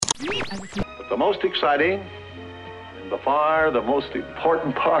But the most exciting and by far the most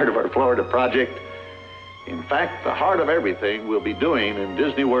important part of our Florida project, in fact, the heart of everything we'll be doing in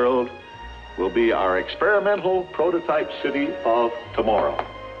Disney World, will be our experimental prototype city of tomorrow.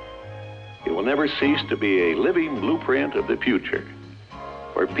 It will never cease to be a living blueprint of the future,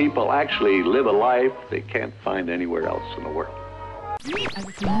 where people actually live a life they can't find anywhere else in the world.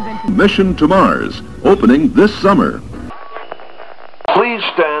 Mission to Mars, opening this summer. Please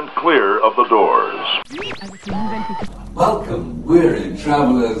stand clear of the doors. Welcome, weary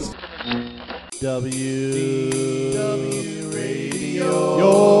travelers. WDW Radio,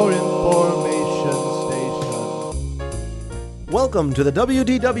 your information station. Welcome to the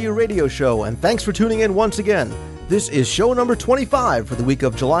WDW Radio Show, and thanks for tuning in once again. This is show number 25 for the week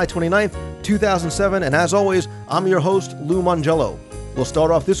of July 29th, 2007, and as always, I'm your host, Lou Mongello. We'll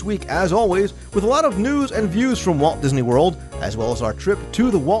start off this week, as always, with a lot of news and views from Walt Disney World, as well as our trip to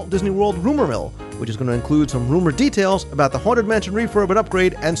the Walt Disney World Rumor Mill, which is going to include some rumor details about the Haunted Mansion refurb and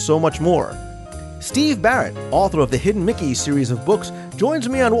upgrade, and so much more. Steve Barrett, author of the Hidden Mickey series of books, joins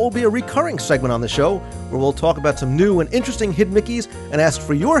me on what will be a recurring segment on the show, where we'll talk about some new and interesting Hidden Mickeys and ask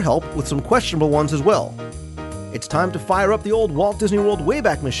for your help with some questionable ones as well. It's time to fire up the old Walt Disney World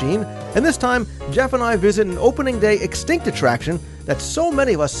Wayback Machine, and this time, Jeff and I visit an opening day extinct attraction that so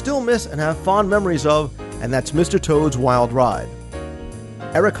many of us still miss and have fond memories of, and that's Mr. Toad's Wild Ride.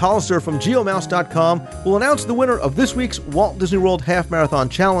 Eric Hollister from GeoMouse.com will announce the winner of this week's Walt Disney World Half Marathon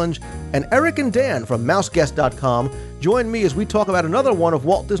Challenge, and Eric and Dan from MouseGuest.com join me as we talk about another one of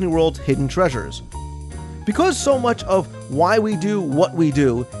Walt Disney World's hidden treasures. Because so much of why we do what we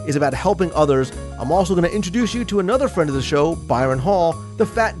do is about helping others, I'm also going to introduce you to another friend of the show, Byron Hall, the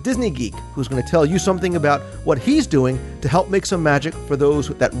Fat Disney Geek, who's going to tell you something about what he's doing to help make some magic for those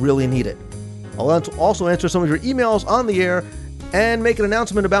that really need it. I'll also answer some of your emails on the air and make an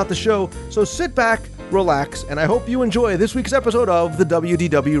announcement about the show, so sit back, relax, and I hope you enjoy this week's episode of the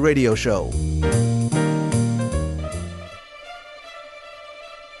WDW Radio Show.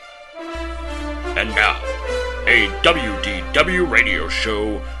 And now, a WDW Radio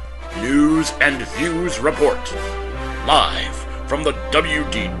Show News and Views Report. Live from the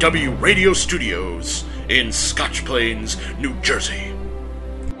WDW Radio Studios in Scotch Plains, New Jersey.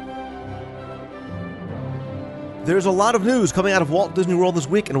 There's a lot of news coming out of Walt Disney World this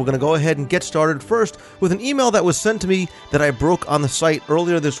week, and we're going to go ahead and get started first with an email that was sent to me that I broke on the site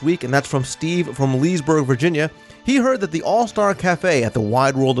earlier this week, and that's from Steve from Leesburg, Virginia. He heard that the All-Star Cafe at the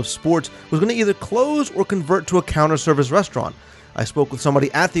Wide World of Sports was going to either close or convert to a counter-service restaurant. I spoke with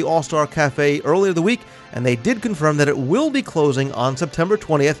somebody at the All-Star Cafe earlier the week, and they did confirm that it will be closing on September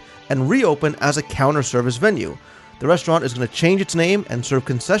 20th and reopen as a counter-service venue. The restaurant is going to change its name and serve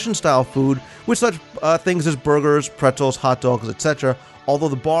concession-style food with such things as burgers, pretzels, hot dogs, etc., although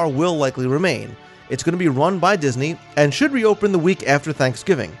the bar will likely remain. It's going to be run by Disney and should reopen the week after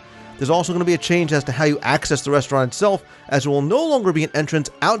Thanksgiving. There's also going to be a change as to how you access the restaurant itself, as there will no longer be an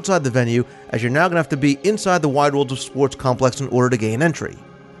entrance outside the venue, as you're now going to have to be inside the Wide World of Sports complex in order to gain entry.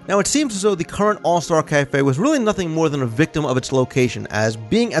 Now, it seems as though the current All-Star Cafe was really nothing more than a victim of its location, as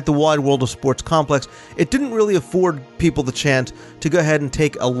being at the Wide World of Sports complex, it didn't really afford people the chance to go ahead and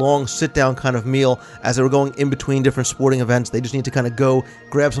take a long sit-down kind of meal as they were going in between different sporting events. They just need to kind of go,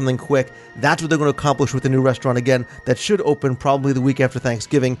 grab something quick. That's what they're going to accomplish with the new restaurant again, that should open probably the week after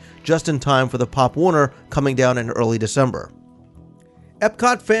Thanksgiving, just in time for the Pop Warner coming down in early December.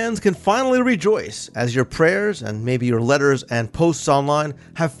 Epcot fans can finally rejoice as your prayers and maybe your letters and posts online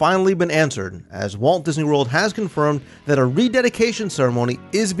have finally been answered, as Walt Disney World has confirmed that a rededication ceremony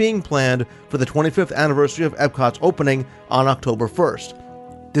is being planned for the 25th anniversary of Epcot's opening on October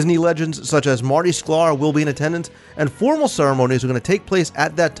 1st. Disney legends such as Marty Sklar will be in attendance, and formal ceremonies are going to take place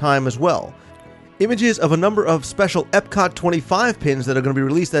at that time as well. Images of a number of special Epcot 25 pins that are going to be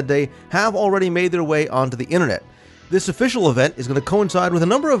released that day have already made their way onto the internet. This official event is going to coincide with a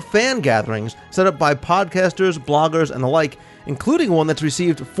number of fan gatherings set up by podcasters, bloggers, and the like, including one that's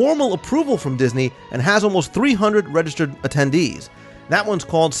received formal approval from Disney and has almost 300 registered attendees. That one's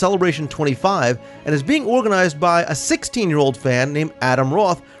called Celebration 25 and is being organized by a 16-year-old fan named Adam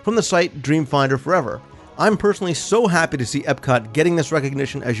Roth from the site Dreamfinder Forever. I'm personally so happy to see Epcot getting this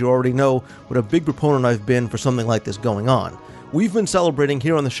recognition, as you already know what a big proponent I've been for something like this going on. We've been celebrating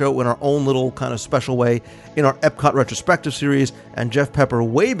here on the show in our own little kind of special way in our Epcot retrospective series, and Jeff Pepper,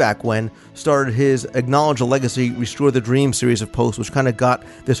 way back when, started his Acknowledge a Legacy, Restore the Dream series of posts, which kind of got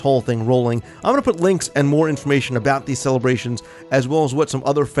this whole thing rolling. I'm going to put links and more information about these celebrations, as well as what some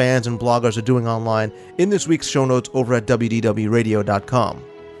other fans and bloggers are doing online, in this week's show notes over at WDWRadio.com.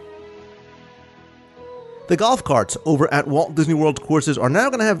 The golf carts over at Walt Disney World courses are now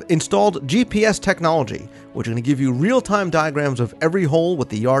going to have installed GPS technology, which are going to give you real-time diagrams of every hole with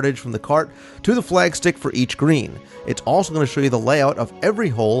the yardage from the cart to the flagstick for each green. It's also going to show you the layout of every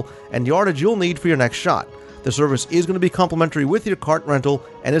hole and yardage you'll need for your next shot. The service is going to be complimentary with your cart rental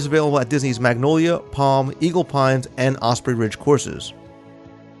and is available at Disney's Magnolia, Palm, Eagle Pines, and Osprey Ridge courses.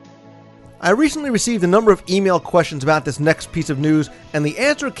 I recently received a number of email questions about this next piece of news, and the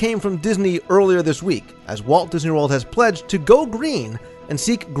answer came from Disney earlier this week, as Walt Disney World has pledged to go green and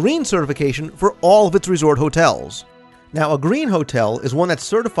seek green certification for all of its resort hotels. Now, a green hotel is one that's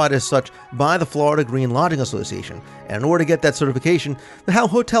certified as such by the Florida Green Lodging Association, and in order to get that certification, the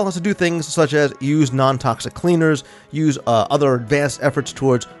hotel has to do things such as use non-toxic cleaners, use other advanced efforts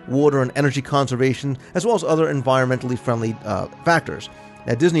towards water and energy conservation, as well as other environmentally friendly factors.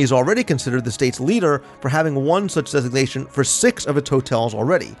 Now, Disney is already considered the state's leader for having one such designation for 6 of its hotels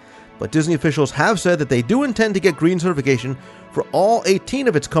already. But Disney officials have said that they do intend to get green certification for all 18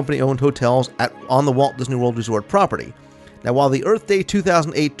 of its company-owned hotels on the Walt Disney World Resort property. Now, while the Earth Day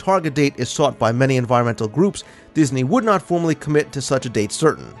 2008 target date is sought by many environmental groups, Disney would not formally commit to such a date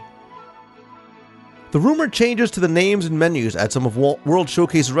certain. The rumored changes to the names and menus at some of World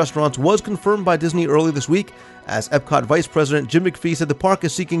Showcase's restaurants was confirmed by Disney early this week, as Epcot Vice President Jim McPhee said the park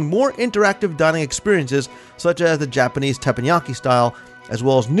is seeking more interactive dining experiences, such as the Japanese teppanyaki style, as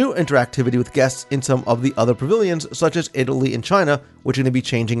well as new interactivity with guests in some of the other pavilions, such as Italy and China, which are going to be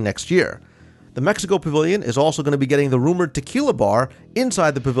changing next year. The Mexico Pavilion is also going to be getting the rumored tequila bar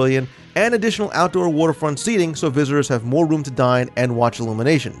inside the pavilion and additional outdoor waterfront seating so visitors have more room to dine and watch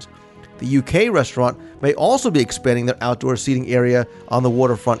illuminations. The UK restaurant may also be expanding their outdoor seating area on the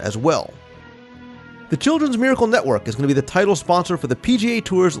waterfront as well. The Children's Miracle Network is going to be the title sponsor for the PGA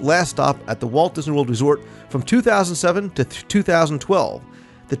Tour's last stop at the Walt Disney World Resort from 2007 to 2012.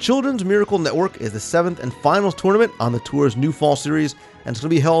 The Children's Miracle Network is the 7th and final tournament on the tour's new fall series, and it's going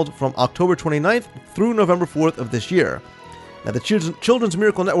to be held from October 29th through November 4th of this year. Now, the Children's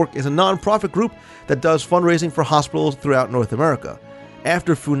Miracle Network is a non-profit group that does fundraising for hospitals throughout North America.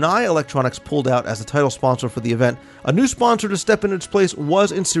 After Funai Electronics pulled out as the title sponsor for the event, a new sponsor to step in its place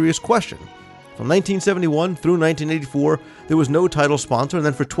was in serious question. From 1971 through 1984, there was no title sponsor, and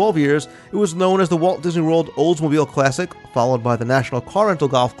then for 12 years, it was known as the Walt Disney World Oldsmobile Classic, followed by the National Car Rental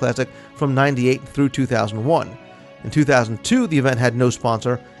Golf Classic from 98 through 2001. In 2002, the event had no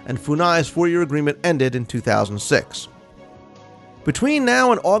sponsor, and Funai's 4-year agreement ended in 2006. Between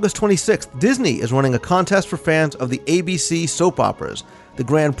now and August 26th, Disney is running a contest for fans of the ABC soap operas. The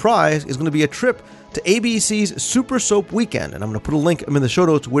grand prize is going to be a trip to ABC's Super Soap Weekend, and I'm going to put a link in the show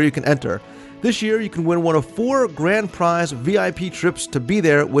notes where you can enter. This year, you can win one of 4 grand prize VIP trips to be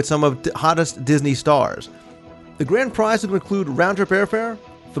there with some of the hottest Disney stars. The grand prize will include round-trip airfare,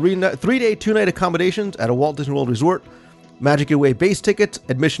 3-day, 2-night accommodations at a Walt Disney World resort, Magic Your Way base tickets,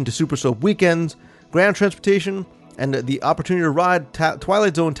 admission to Super Soap Weekends, grand transportation, and the opportunity to ride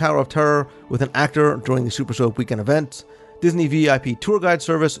Twilight Zone Tower of Terror with an actor during the Super Soap Weekend events, Disney VIP tour guide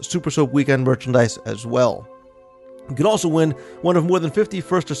service, Super Soap Weekend merchandise as well. You could also win one of more than 50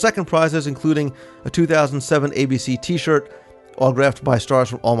 first or second prizes, including a 2007 ABC t-shirt autographed by stars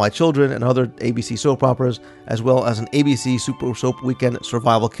from All My Children and other ABC soap operas, as well as an ABC Super Soap Weekend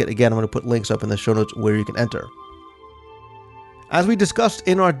survival kit. Again, I'm going to put links up in the show notes where you can enter. As we discussed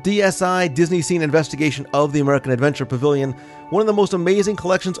in our DSI Disney Scene investigation of the American Adventure Pavilion, one of the most amazing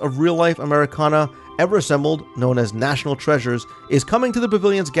collections of real-life Americana ever assembled, known as National Treasures, is coming to the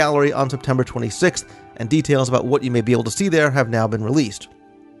Pavilion's gallery on September 26th, and details about what you may be able to see there have now been released.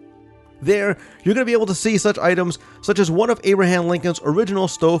 There, you're going to be able to see such items such as one of Abraham Lincoln's original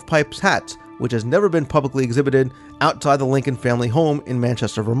stovepipes hats, which has never been publicly exhibited outside the Lincoln family home in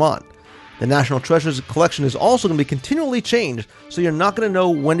Manchester, Vermont. The National Treasures collection is also going to be continually changed, so you're not going to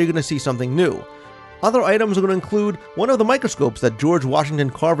know when you're going to see something new. Other items are going to include one of the microscopes that George Washington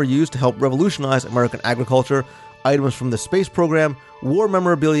Carver used to help revolutionize American agriculture, items from the space program, war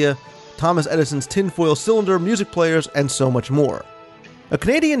memorabilia, Thomas Edison's tinfoil cylinder, music players, and so much more. A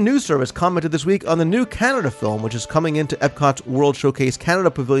Canadian news service commented this week on the new Canada film, which is coming into Epcot's World Showcase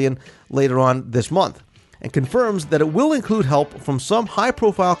Canada Pavilion later on this month, and confirms that it will include help from some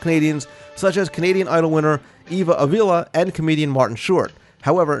high-profile Canadians, such as Canadian Idol winner Eva Avila and comedian Martin Short.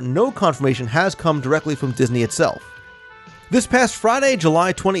 However, no confirmation has come directly from Disney itself. This past Friday,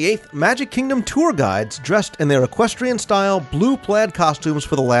 July 28th, Magic Kingdom tour guides dressed in their equestrian-style blue plaid costumes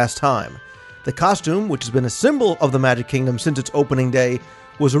for the last time. The costume, which has been a symbol of the Magic Kingdom since its opening day,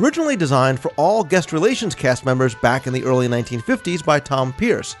 was originally designed for all guest relations cast members back in the early 1950s by Tom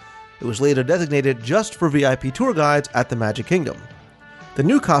Pierce. It was later designated just for VIP tour guides at the Magic Kingdom. The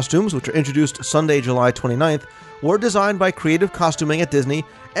new costumes, which are introduced Sunday, July 29th, were designed by Creative Costuming at Disney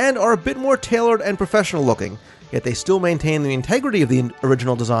and are a bit more tailored and professional looking, yet they still maintain the integrity of the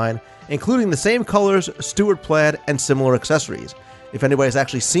original design, including the same colors, Stuart plaid, and similar accessories. If anybody's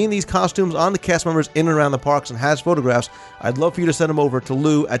actually seen these costumes on the cast members in and around the parks and has photographs, I'd love for you to send them over to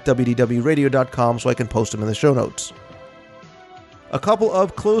Lou at WDWRadio.com so I can post them in the show notes. A couple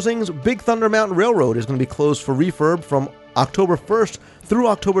of closings. Big Thunder Mountain Railroad is going to be closed for refurb from October 1st through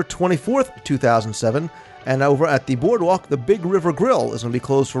October 24th, 2007. And over at the Boardwalk, the Big River Grill is going to be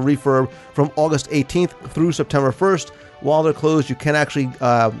closed for refurb from August 18th through September 1st. While they're closed, you can actually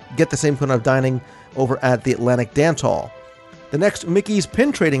get the same kind of dining over at the Atlantic Dance Hall. The next Mickey's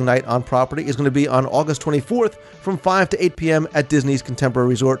Pin Trading Night on property is going to be on August 24th from 5 to 8 p.m. at Disney's Contemporary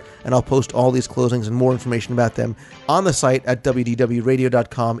Resort, and I'll post all these closings and more information about them on the site at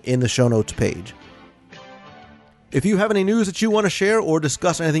WDWRadio.com in the show notes page. If you have any news that you want to share or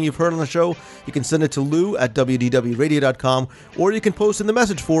discuss anything you've heard on the show, you can send it to Lou at WDWRadio.com, or you can post in the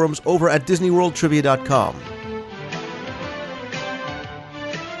message forums over at DisneyWorldTrivia.com.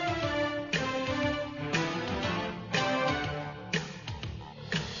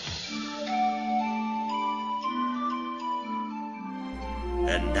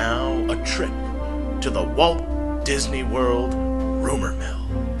 And now, a trip to the Walt Disney World Rumor Mill.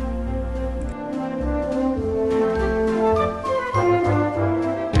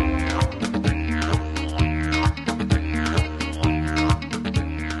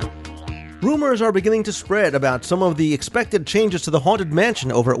 Rumors are beginning to spread about some of the expected changes to the Haunted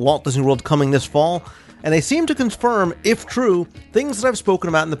Mansion over at Walt Disney World coming this fall, and they seem to confirm, if true, things that I've spoken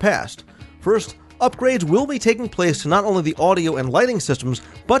about in the past. First, upgrades will be taking place to not only the audio and lighting systems,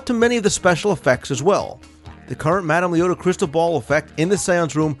 but to many of the special effects as well. The current Madame Leota crystal ball effect in the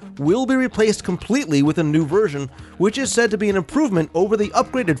Seance Room will be replaced completely with a new version, which is said to be an improvement over the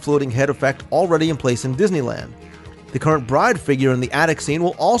upgraded floating head effect already in place in Disneyland. The current bride figure in the attic scene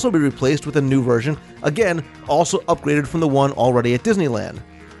will also be replaced with a new version, again, also upgraded from the one already at Disneyland.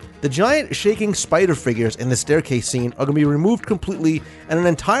 The giant shaking spider figures in the staircase scene are going to be removed completely, and an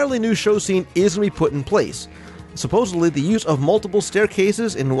entirely new show scene is going to be put in place. Supposedly, the use of multiple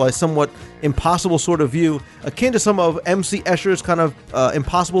staircases in a somewhat impossible sort of view, akin to some of M.C. Escher's kind of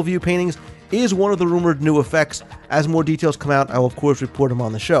impossible view paintings, is one of the rumored new effects. As more details come out, I will of course report them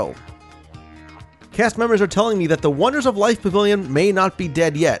on the show. Cast members are telling me that the Wonders of Life Pavilion may not be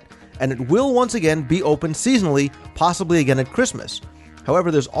dead yet, and it will once again be open seasonally, possibly again at Christmas. However,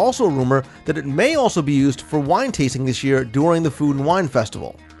 there's also a rumor that it may also be used for wine tasting this year during the Food and Wine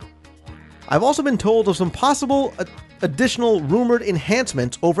Festival. I've also been told of some possible additional rumored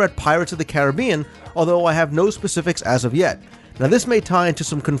enhancements over at Pirates of the Caribbean, although I have no specifics as of yet. Now, this may tie into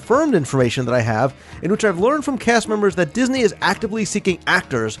some confirmed information that I have, in which I've learned from cast members that Disney is actively seeking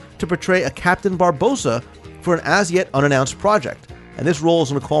actors to portray a Captain Barbossa for an as-yet unannounced project. And this role is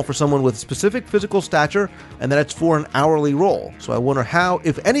going to call for someone with specific physical stature, and that it's for an hourly role. So I wonder how,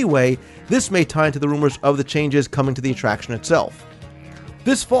 if any way, this may tie into the rumors of the changes coming to the attraction itself.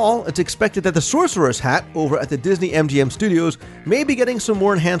 This fall, it's expected that the Sorcerer's Hat over at the Disney MGM Studios may be getting some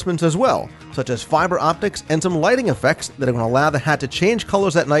more enhancements as well, such as fiber optics and some lighting effects that are going to allow the hat to change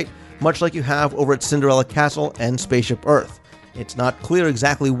colors at night, much like you have over at Cinderella Castle and Spaceship Earth. It's not clear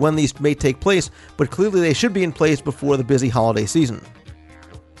exactly when these may take place, but clearly they should be in place before the busy holiday season.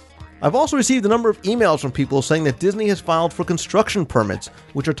 I've also received a number of emails from people saying that Disney has filed for construction permits,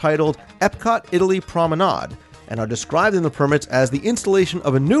 which are titled Epcot Italy Promenade, and are described in the permits as the installation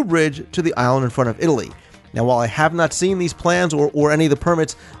of a new bridge to the island in front of Italy. Now, while I have not seen these plans or any of the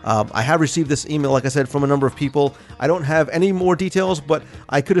permits, I have received this email, like I said, from a number of people. I don't have any more details, but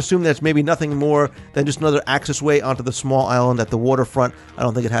I could assume that it's maybe nothing more than just another access way onto the small island at the waterfront. I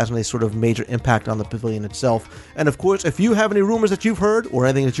don't think it has any sort of major impact on the pavilion itself. And of course, if you have any rumors that you've heard or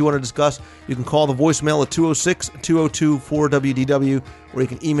anything that you want to discuss, you can call the voicemail at 206-202-4WDW, or you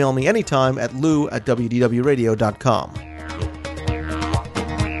can email me anytime at lou@wdwradio.com.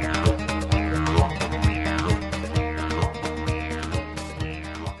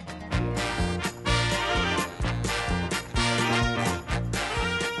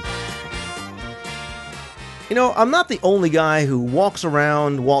 You know, I'm not the only guy who walks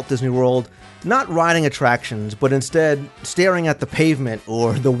around Walt Disney World not riding attractions, but instead staring at the pavement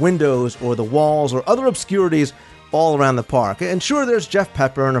or the windows or the walls or other obscurities all around the park. And sure, there's Jeff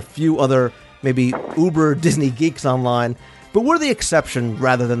Pepper and a few other maybe uber Disney geeks online, but we're the exception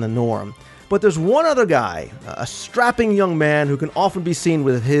rather than the norm. But there's one other guy, a strapping young man who can often be seen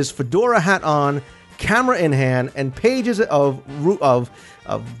with his fedora hat on, camera in hand, and pages of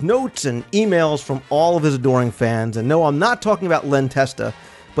notes and emails from all of his adoring fans. And no, I'm not talking about Len Testa,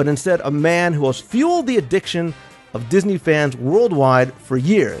 but instead a man who has fueled the addiction of Disney fans worldwide for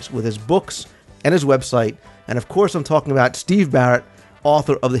years with his books and his website. And of course, I'm talking about Steve Barrett,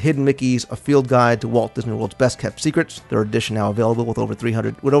 author of The Hidden Mickeys, a field guide to Walt Disney World's best kept secrets. Third edition now available with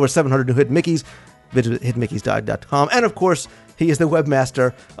over 700 new Hidden Mickeys. Visit hiddenmickeysguide.com. And of course, he is the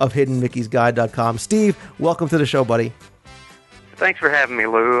webmaster of hiddenmickeysguide.com. Steve, welcome to the show, buddy. Thanks for having me,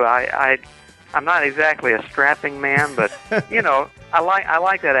 Lou. I'm not exactly a strapping man, but you know, I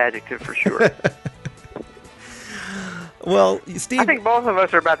like that adjective for sure. Well, Steve, I think both of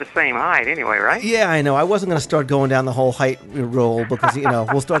us are about the same height anyway, right? Yeah, I know. I wasn't going to start going down the whole height roll because, you know,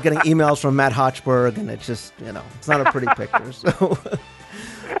 we'll start getting emails from Matt Hochberg, and it's just, you know, it's not a pretty picture. So,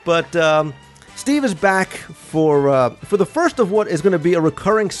 but Steve is back for the first of what is going to be a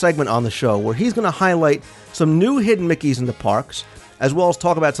recurring segment on the show, where he's going to highlight some new Hidden Mickeys in the parks, as well as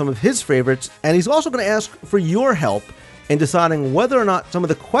talk about some of his favorites, and he's also going to ask for your help in deciding whether or not some of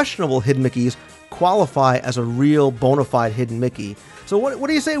the questionable Hidden Mickeys qualify as a real bona fide Hidden Mickey. So what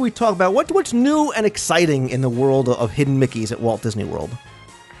do you say we talk about what's new and exciting in the world of Hidden Mickeys at Walt Disney World?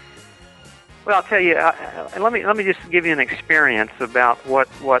 Well, I'll tell you, let me just give you an experience about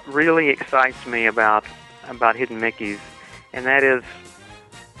what really excites me about Hidden Mickeys, and that is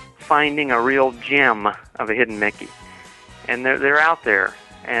finding a real gem of a Hidden Mickey. And they're out there,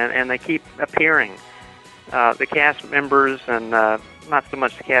 and they keep appearing. The cast members and not so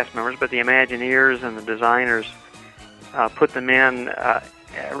much the cast members, but the Imagineers and the designers put them in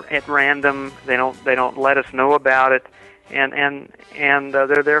at random. They don't let us know about it, and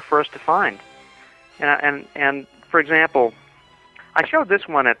they're there for us to find. And for example, I showed this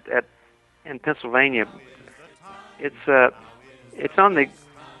one in Pennsylvania. It's on the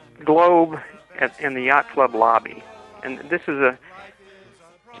globe in the Yacht Club lobby, and this is a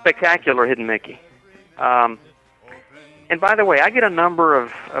spectacular Hidden Mickey. And by the way, I get a number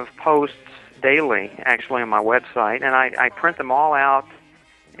of posts daily, actually, on my website, and I print them all out,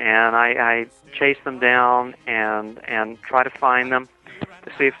 and I chase them down and try to find them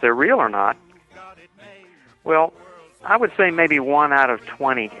to see if they're real or not. Well, I would say maybe 1 out of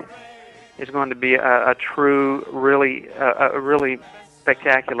 20 is going to be a true, really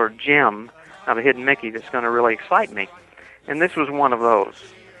spectacular gem of a Hidden Mickey that's going to really excite me. And this was one of those.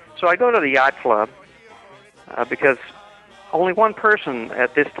 So I go to the Yacht Club because only one person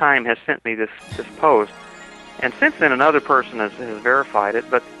at this time has sent me this post. And since then, another person has verified it,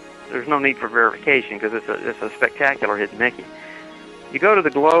 but there's no need for verification because it's a spectacular Hidden Mickey. You go to the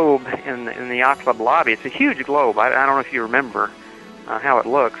globe in the Yacht Club lobby. It's a huge globe. I don't know if you remember how it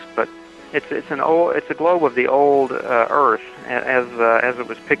looks, but it's a globe of the old Earth as it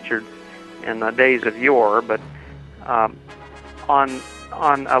was pictured in the days of yore. But on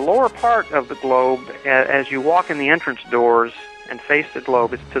a lower part of the globe, as you walk in the entrance doors and face the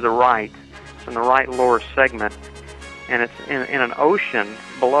globe, it's to the right. It's in the right lower segment, and it's in an ocean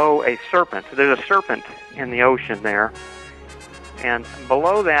below a serpent. So there's a serpent in the ocean there. And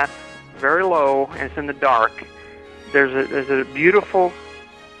below that, very low, and it's in the dark, there's a beautiful,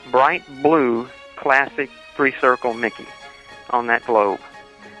 bright blue, classic three-circle Mickey on that globe.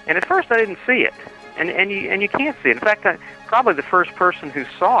 And at first I didn't see it, and you can't see it. In fact, probably the first person who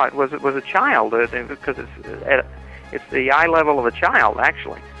saw it was a child, because it's the eye level of a child,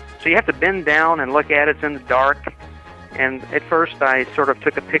 actually. So you have to bend down and look at it. It's in the dark. And at first I sort of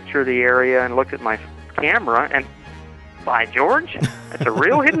took a picture of the area and looked at my camera, and by George, it's a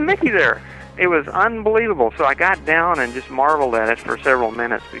real Hidden Mickey there. It was unbelievable. So I got down and just marveled at it for several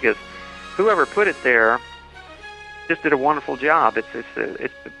minutes, because whoever put it there just did a wonderful job. It's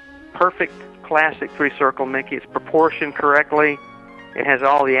the perfect classic three-circle Mickey. It's proportioned correctly. It has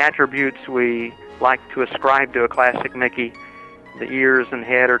all the attributes we like to ascribe to a classic Mickey. The ears and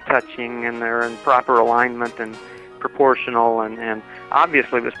head are touching, and they're in proper alignment and proportional, and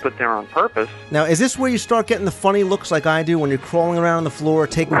obviously it was put there on purpose. Now, is this where you start getting the funny looks like I do when you're crawling around on the floor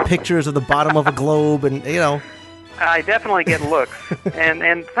taking pictures of the bottom of a globe, and I definitely get looks.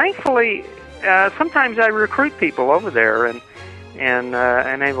 and thankfully sometimes I recruit people over there and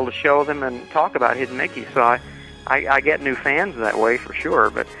able to show them and talk about Hidden Mickey, so I get new fans that way for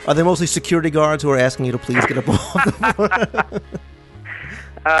sure. But are they mostly security guards who are asking you to please get up off the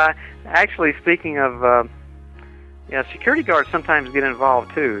floor? Actually, speaking of security guards sometimes get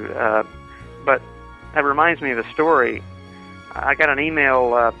involved too, but that reminds me of a story. I got an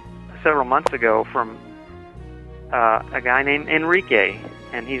email several months ago from a guy named Enrique,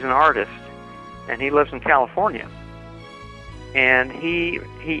 and he's an artist, and he lives in California. and he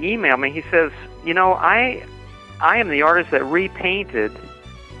emailed me. He says, you know, I am the artist that repainted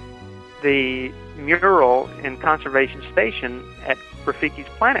the mural in Conservation Station at Rafiki's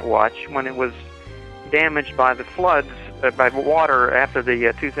Planet Watch when it was damaged by the floods, by water after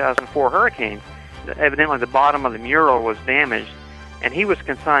the 2004 hurricanes. Evidently, the bottom of the mural was damaged, and he was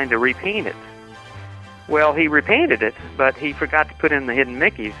consigned to repaint it. Well, he repainted it, but he forgot to put in the hidden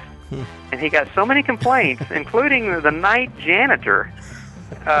Mickeys. And he got so many complaints, including the night janitor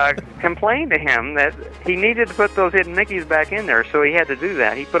complained to him that he needed to put those hidden Mickeys back in there, so he had to do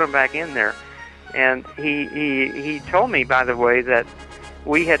that. He put them back in there. And he told me, by the way, that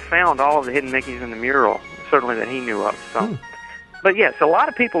we had found all of the hidden Mickeys in the mural, certainly that he knew of. So, But yes, a lot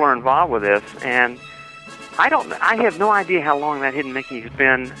of people are involved with this, and I have no idea how long that hidden Mickey's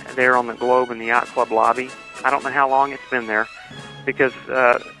been there on the globe in the yacht club lobby. I don't know how long it's been there, because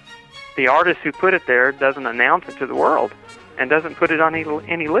the artist who put it there doesn't announce it to the world and doesn't put it on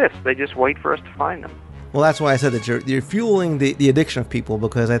any list. They just wait for us to find them. Well, that's why I said that you're fueling the addiction of people,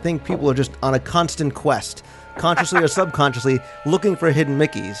 because I think people are just on a constant quest, consciously or subconsciously, looking for hidden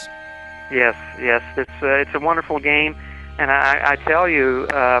Mickeys. Yes, it's a wonderful game, and I tell you,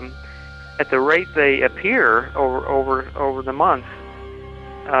 at the rate they appear over the months,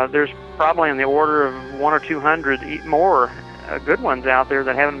 there's probably in the order of 100 or 200 more good ones out there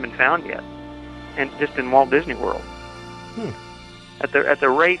that haven't been found yet, and just in Walt Disney World. At the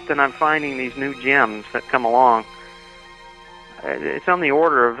rate that I'm finding these new gems that come along, it's on the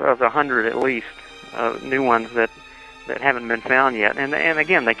order of 100 at least, new ones that haven't been found yet. And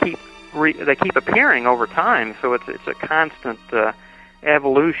again, they keep appearing over time, so it's a constant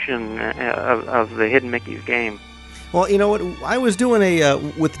evolution of the Hidden Mickey's game. Well, you know what? I was doing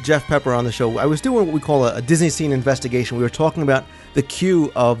with Jeff Pepper on the show, I was doing what we call a Disney scene investigation. We were talking about the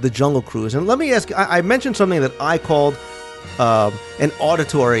queue of the Jungle Cruise. And let me ask, I mentioned something that I called an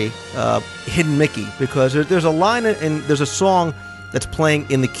auditory hidden Mickey, because there's a line and there's a song that's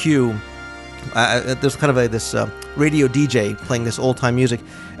playing in the queue. There's kind of this radio DJ playing this old-time music.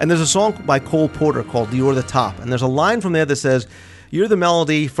 And there's a song by Cole Porter called You're the Top. And there's a line from there that says, "You're the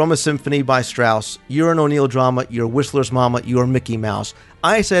melody from a symphony by Strauss. You're an O'Neill drama. You're Whistler's mama. You're Mickey Mouse."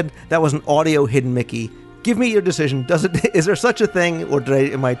 I said that was an audio hidden Mickey. Give me your decision. Is there such a thing, or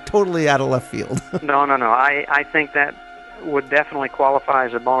am I totally out of left field? No. I think that would definitely qualify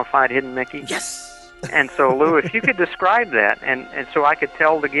as a bona fide hidden Mickey. Yes. And so, Lou, if you could describe that, and so I could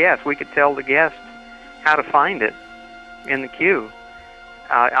tell the guest, we could tell the guest how to find it in the queue.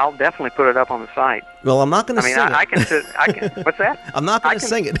 I'll definitely put it up on the site. Well, I'm not going to sing it. I can. What's that? I'm not going to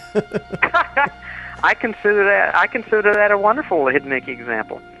sing it. I consider that a wonderful hidden Mickey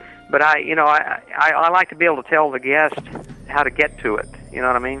example. But I like to be able to tell the guest how to get to it. You know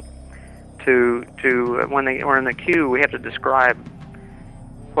what I mean? To when they are in the queue, we have to describe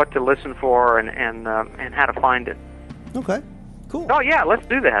what to listen for and how to find it. Okay. Cool. Oh yeah, let's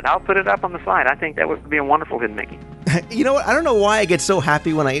do that. I'll put it up on the site. I think that would be a wonderful hidden Mickey. You know what? I don't know why I get so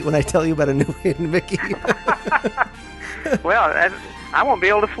happy when I tell you about a new hidden Mickey. Well, I won't be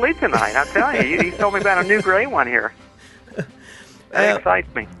able to sleep tonight. I'll tell you. You told me about a new gray one here. That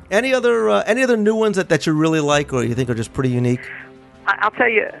excites me. Any other new ones that you really like, or you think are just pretty unique? I'll tell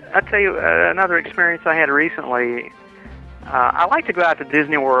you another experience I had recently. I like to go out to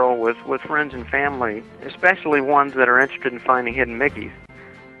Disney World with friends and family, especially ones that are interested in finding hidden Mickeys.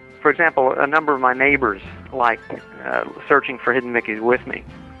 For example, a number of my neighbors like searching for hidden Mickeys with me.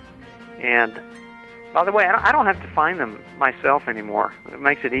 And by the way, I don't have to find them myself anymore. It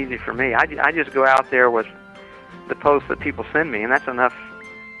makes it easy for me. I just go out there with the posts that people send me, and that's enough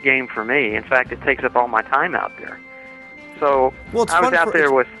game for me. In fact, it takes up all my time out there. So I was out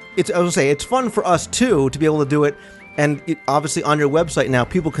there with... I was going to say, it's fun for us, too, to be able to do it. And obviously on your website now,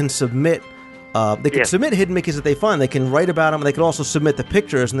 people can submit submit hidden Mickeys that they find. They can write about them, and they can also submit the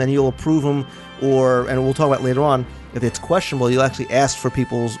pictures, and then you'll approve them, and we'll talk about later on, if it's questionable, you'll actually ask for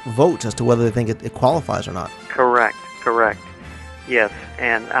people's votes as to whether they think it qualifies or not. Correct. Yes,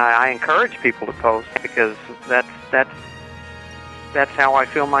 and I encourage people to post, because that's how I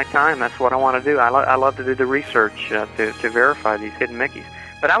fill my time. That's what I want to do. I love to do the research to verify these hidden Mickeys.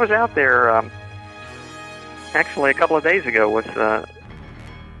 But I was out there actually a couple of days ago with a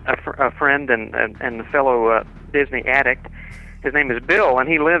friend and a fellow Disney addict. His name is Bill, and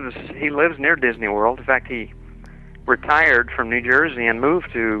he lives near Disney World. In fact, he retired from New Jersey and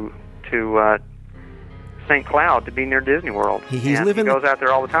moved to St. Cloud to be near Disney World. He goes out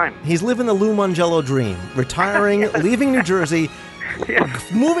there all the time. He's living the Lou Mongello dream, retiring, leaving New Jersey,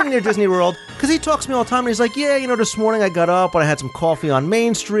 moving near Disney World, because he talks to me all the time, and he's like, this morning I got up and I had some coffee on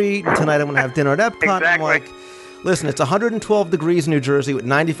Main Street, and tonight I'm going to have dinner at Epcot. Exactly. And I'm like, Listen, it's 112 degrees in New Jersey with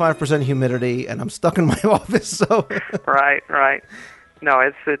 95% humidity, and I'm stuck in my office. So Right. No,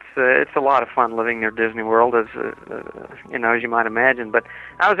 it's a lot of fun living near Disney World, as as you might imagine. But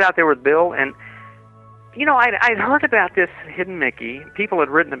I was out there with Bill, and I'd heard about this hidden Mickey. People had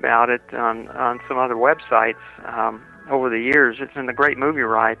written about it on some other websites over the years. It's in the Great Movie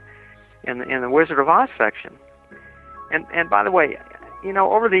Ride in the Wizard of Oz section. And by the way,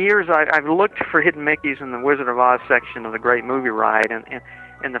 over the years I've looked for hidden Mickeys in the Wizard of Oz section of the Great Movie Ride,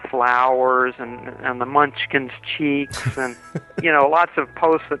 and the flowers and the Munchkin's cheeks, and lots of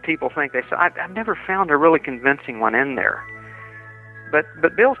posts that people think they saw. I've never found a really convincing one in there.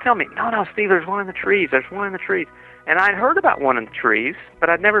 But Bill's telling me, no, Steve, there's one in the trees. There's one in the trees. And I'd heard about one in the trees, but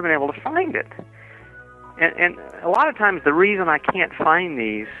I'd never been able to find it. And a lot of times the reason I can't find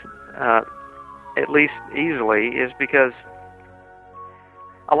these, at least easily, is because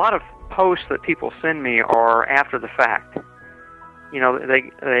a lot of posts that people send me are after the fact.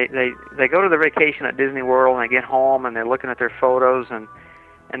 They go to their vacation at Disney World, and they get home, and they're looking at their photos, and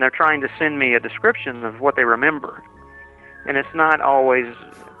they're trying to send me a description of what they remember. And it's not always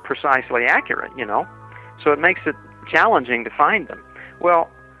precisely accurate, so it makes it challenging to find them. Well,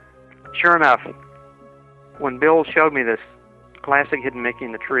 sure enough, when Bill showed me this classic hidden Mickey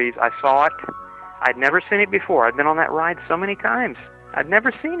in the trees, I saw it. I'd never seen it before. I'd been on that ride so many times. I'd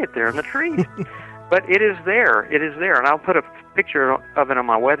never seen it there in the trees. But it is there. It is there, and I'll put a picture of it on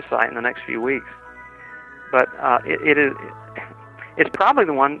my website in the next few weeks. But it's probably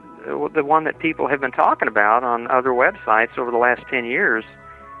the one that people have been talking about on other websites over the last 10 years,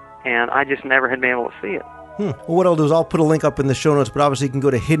 and I just never had been able to see it. Well, what I'll do is I'll put a link up in the show notes, but obviously you can go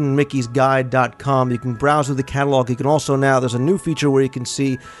to hiddenmickeysguide.com. You can browse through the catalog. You can also now, there's a new feature where you can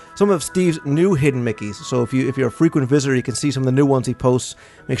see some of Steve's new hidden Mickeys. So if you're a frequent visitor, you can see some of the new ones he posts.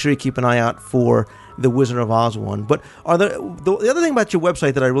 Make sure you keep an eye out for the Wizard of Oz one. But the other thing about your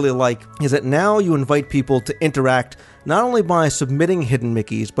website that I really like is that now you invite people to interact not only by submitting hidden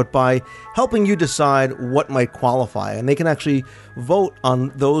Mickeys, but by helping you decide what might qualify. And they can actually vote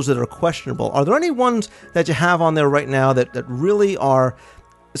on those that are questionable. Are there any ones that you have on there right now that really are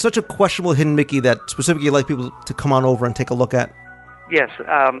such a questionable hidden Mickey that specifically you'd like people to come on over and take a look at? Yes.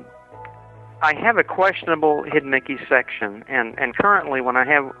 I have a questionable hidden Mickey section, and currently when I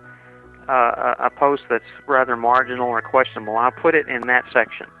have a post that's rather marginal or questionable, I'll put it in that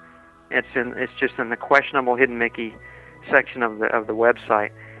section. It's just in the questionable hidden Mickey section of the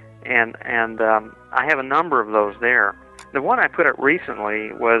website, and I have a number of those there. The one I put up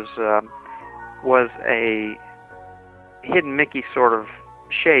recently was a hidden Mickey sort of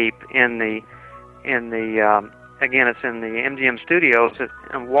shape in the again, it's in the MGM Studios,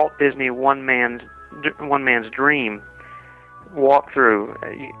 and Walt Disney One Man's Dream walkthrough.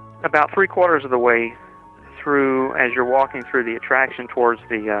 About 3/4 of the way through, as you're walking through the attraction towards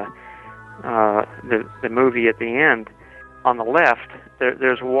the movie at the end, on the left,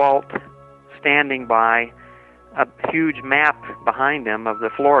 there's Walt standing by a huge map behind him of the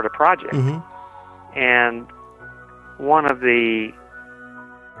Florida project. Mm-hmm. And one of the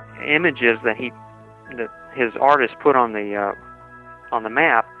images that his artist put on the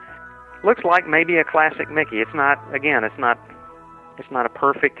map looks like maybe a classic Mickey. It's not a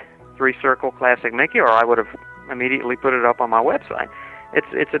perfect three-circle classic Mickey, or I would have immediately put it up on my website.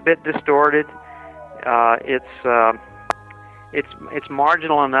 It's a bit distorted. It's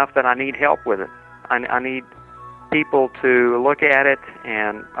marginal enough that I need help with it. I need people to look at it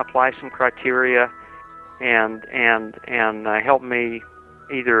and apply some criteria and help me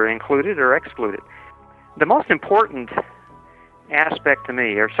either include it or exclude it. The most important aspect to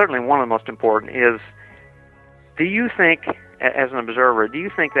me, or certainly one of the most important, is, do you think, as an observer, do you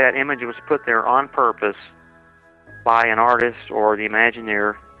think that image was put there on purpose by an artist or the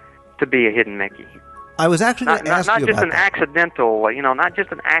Imagineer to be a hidden Mickey? I was actually going to ask you about that. Not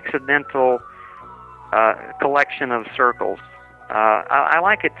just an accidental collection of circles. I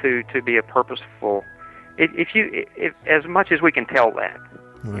like it to be a purposeful. If as much as we can tell that,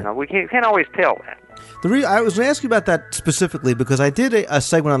 right. We can't always tell that. I was going to ask you about that specifically because I did a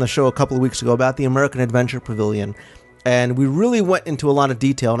segment on the show a couple of weeks ago about the American Adventure Pavilion, and we really went into a lot of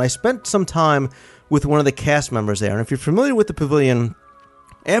detail, and I spent some time with one of the cast members there. And if you're familiar with the pavilion,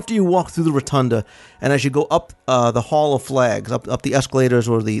 after you walk through the rotunda, and as you go up the Hall of Flags, up the escalators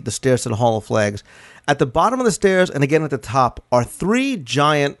or the stairs to the Hall of Flags, at the bottom of the stairs and again at the top are three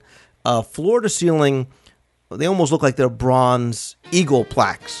giant floor-to-ceiling, they almost look like they're bronze eagle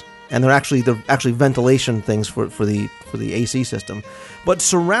plaques. And they're actually ventilation things for the AC system. But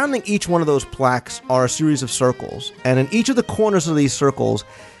surrounding each one of those plaques are a series of circles. And in each of the corners of these circles,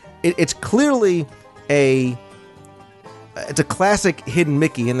 it's clearly a it's a classic hidden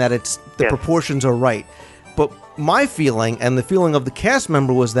Mickey in that the Yes. proportions are right. But my feeling and the feeling of the cast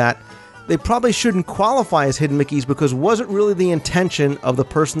member was that they probably shouldn't qualify as hidden Mickeys because it wasn't really the intention of the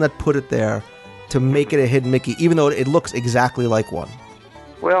person that put it there to make it a hidden Mickey, even though it looks exactly like one.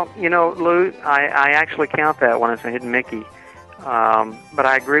 Well, Lou, I actually count that one as a hidden Mickey. But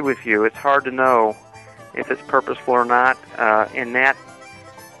I agree with you. It's hard to know if it's purposeful or not. In the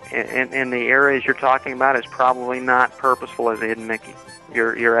areas you're talking about, it's probably not purposeful as a hidden Mickey.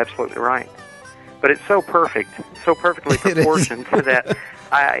 You're absolutely right. But it's so perfect, so perfectly proportioned that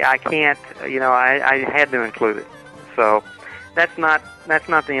I can't. I had to include it. So that's not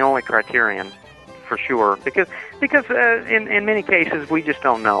the only criterion, for sure. Because in many cases we just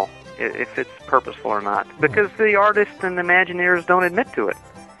don't know if it's purposeful or not, because the artists and the Imagineers don't admit to it.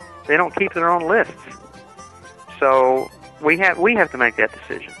 They don't keep their own lists. So we have to make that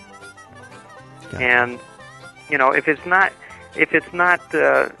decision. Okay. And if it's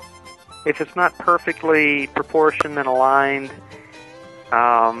not perfectly proportioned and aligned,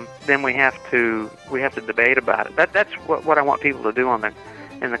 then we have to debate about it. That's what I want people to do in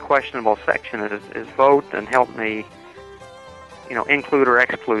the questionable section is vote and help me include or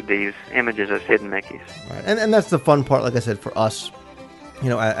exclude these images as hidden Mickeys. Right. And that's the fun part, like I said, for us,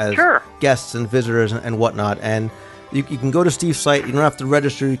 as Sure. guests and visitors and whatnot. And you can go to Steve's site. You don't have to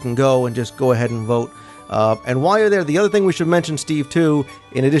register. You can go and just go ahead and vote. And while you're there, the other thing we should mention, Steve, too,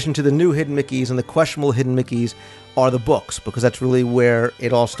 in addition to the new hidden Mickeys and the questionable hidden Mickeys, are the books, because that's really where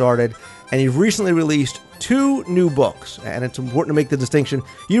it all started. And you've recently released 2 new books, and it's important to make the distinction.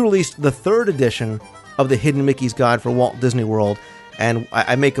 You released the 3rd edition of the Hidden Mickey's Guide for Walt Disney World, and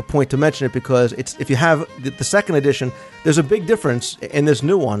I make a point to mention it because if you have the 2nd edition, there's a big difference in this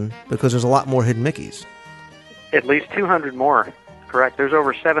new one because there's a lot more hidden Mickeys. At least 200 more. Correct. There's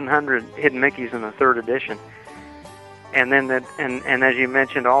over 700 hidden Mickeys in the 3rd edition. And then and as you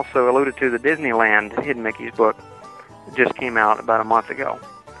mentioned, also alluded to, the Disneyland Hidden Mickey's book just came out about a month ago.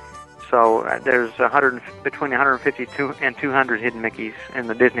 So there's between 150 and 200 hidden Mickeys in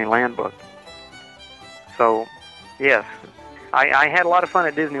the Disneyland book. So, yes, I had a lot of fun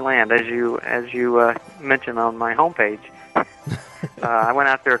at Disneyland, as you mentioned on my homepage. I went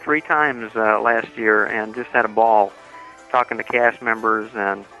out there 3 times last year and just had a ball talking to cast members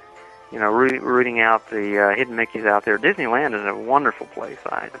and rooting out the hidden Mickeys out there. Disneyland is a wonderful place.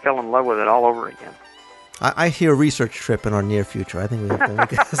 I fell in love with it all over again. I hear a research trip in our near future. I think we have to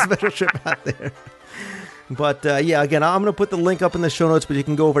make a special trip out there. But, again, I'm going to put the link up in the show notes, but you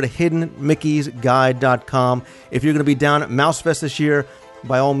can go over to hiddenmickey'sguide.com. If you're going to be down at Mousefest this year,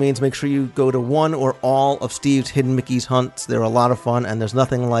 by all means, make sure you go to one or all of Steve's Hidden Mickey's hunts. They're a lot of fun, and there's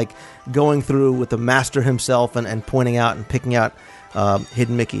nothing like going through with the master himself and pointing out and picking out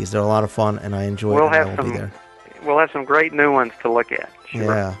hidden Mickeys. They're a lot of fun, and I enjoy it, and I will be there. We'll have some great new ones to look at.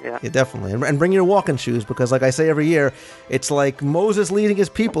 Sure. Yeah, definitely. And bring your walking shoes, because like I say every year, it's like Moses leading his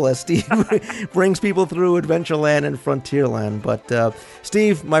people as Steve brings people through Adventureland and Frontierland. But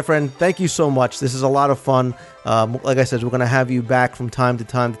Steve, my friend, thank you so much. This is a lot of fun. Like I said, we're going to have you back from time to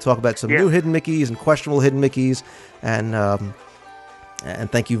time to talk about some new hidden Mickeys and questionable hidden Mickeys. And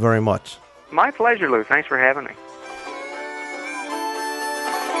thank you very much. My pleasure, Lou. Thanks for having me.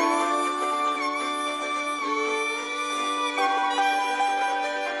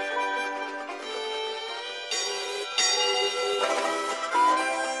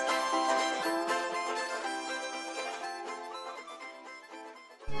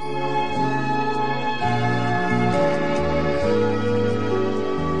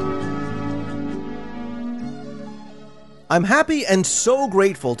 I'm happy and so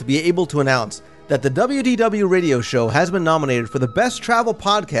grateful to be able to announce that the WDW radio show has been nominated for the Best Travel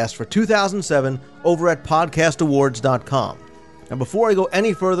Podcast for 2007 over at podcastawards.com. And before I go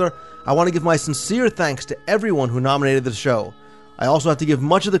any further, I want to give my sincere thanks to everyone who nominated the show. I also have to give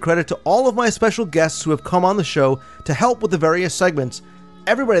much of the credit to all of my special guests who have come on the show to help with the various segments,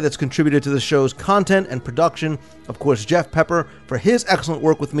 everybody that's contributed to the show's content and production, of course Jeff Pepper for his excellent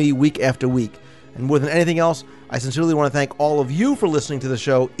work with me week after week. And more than anything else, I sincerely want to thank all of you for listening to the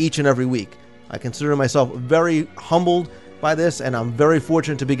show each and every week. I consider myself very humbled by this, and I'm very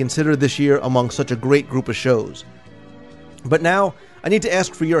fortunate to be considered this year among such a great group of shows. But now, I need to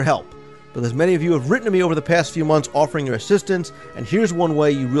ask for your help, because many of you have written to me over the past few months offering your assistance, and here's one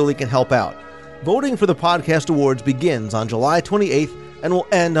way you really can help out. Voting for the Podcast Awards begins on July 28th and will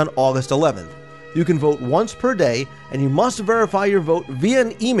end on August 11th. You can vote once per day, and you must verify your vote via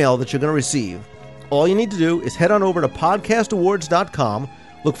an email that you're going to receive. All you need to do is head on over to podcastawards.com,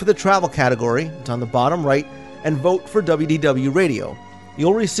 look for the travel category, it's on the bottom right, and vote for WDW Radio.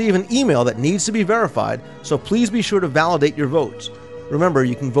 you'll receive an email that needs to be verified, so please be sure to validate your votes. Remember,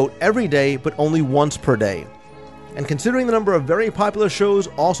 you can vote every day, but only once per day. And considering the number of very popular shows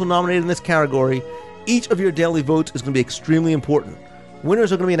also nominated in this category, each of your daily votes is going to be extremely important.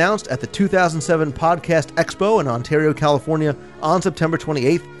 Winners are going to be announced at the 2007 Podcast Expo in Ontario, California on September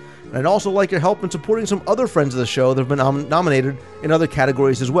 28th. And I'd also like your help in supporting some other friends of the show that have been nominated in other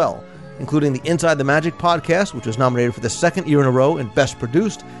categories as well, including the Inside the Magic podcast, which was nominated for the second year in a row in Best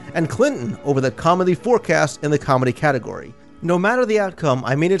Produced, and Clinton over the Comedy Forecast in the Comedy category. No matter the outcome,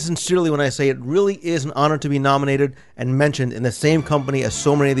 I mean it sincerely when I say it really is an honor to be nominated and mentioned in the same company as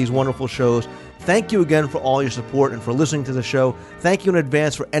so many of these wonderful shows. Thank you again for all your support and for listening to the show. Thank you in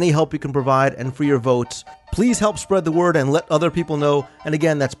advance for any help you can provide and for your votes. Please help spread the word and let other people know. And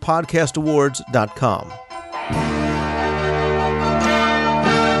again, that's podcastawards.com.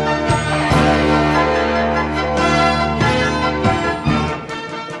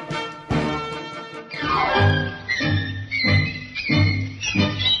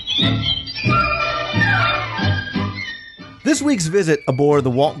 This week's visit aboard the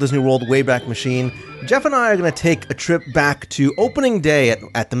Walt Disney World Wayback Machine, Jeff and I are going to take a trip back to opening day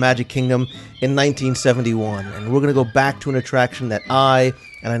at the Magic Kingdom in 1971. And we're going to go back to an attraction that I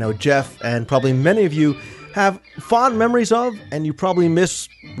know Jeff, and probably many of you have fond memories of, and you probably miss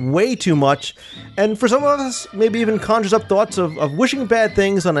way too much. And for some of us, maybe even conjures up thoughts of wishing bad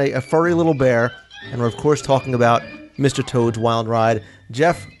things on a furry little bear. And we're, of course, talking about Mr. Toad's Wild Ride.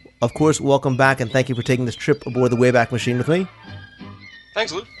 Jeff, of course, welcome back, and thank you for taking this trip aboard the Wayback Machine with me.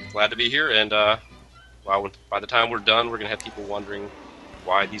 Thanks, Lou. Glad to be here, and by the time we're done, we're going to have people wondering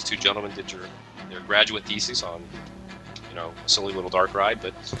why these two gentlemen did their graduate thesis on, a silly little dark ride,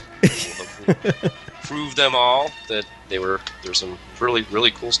 but we'll hopefully prove them all that there's some really,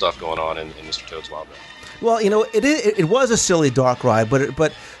 really cool stuff going on in Mr. Toad's Wild Ride. Well, it was a silly dark ride,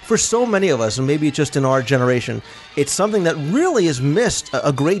 but for so many of us, and maybe just in our generation, it's something that really is missed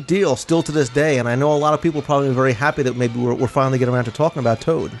a great deal still to this day. And I know a lot of people probably are very happy that maybe we're finally getting around to talking about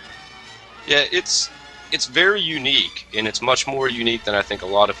Toad. Yeah, it's very unique, and it's much more unique than I think a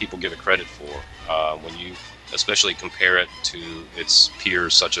lot of people give it credit for. When you especially compare it to its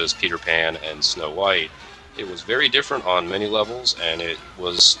peers such as Peter Pan and Snow White, it was very different on many levels, and it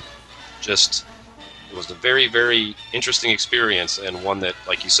was a very, very interesting experience, and one that,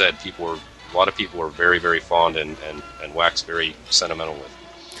 like you said, a lot of people were very, very fond and waxed very sentimental with.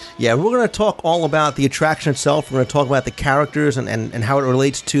 Yeah, we're going to talk all about the attraction itself. We're going to talk about the characters and how it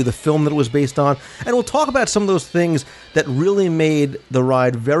relates to the film that it was based on. And we'll talk about some of those things that really made the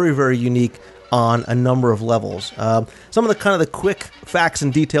ride very, very unique on a number of levels. Some of the quick facts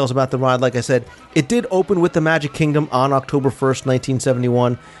and details about the ride, like I said, it did open with the Magic Kingdom on October 1st,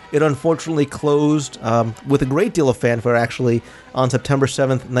 1971. It unfortunately closed with a great deal of fanfare, actually, on September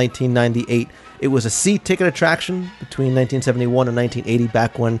 7th, 1998. It was a seat ticket attraction between 1971 and 1980,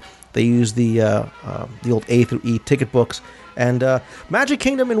 back when they used the old A through E ticket books. And Magic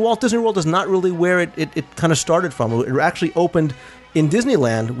Kingdom in Walt Disney World is not really where it kind of started from. It actually opened in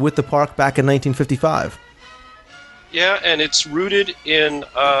Disneyland with the park back in 1955. Yeah, and it's rooted in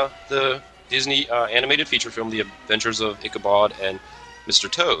the Disney animated feature film, The Adventures of Ichabod and Mr.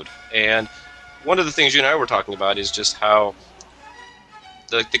 Toad. And one of the things you and I were talking about is just how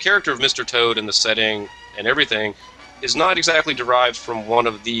the character of Mr. Toad and the setting and everything is not exactly derived from one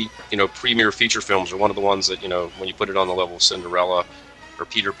of the premier feature films, or one of the ones that when you put it on the level of Cinderella or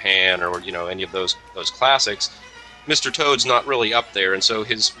Peter Pan or any of those classics. Mr. Toad's not really up there, and so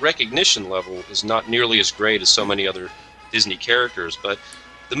his recognition level is not nearly as great as so many other Disney characters. But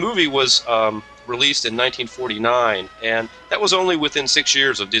the movie was released in 1949, and that was only within 6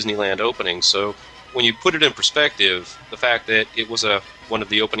 years of Disneyland opening. So when you put it in perspective, the fact that it was one of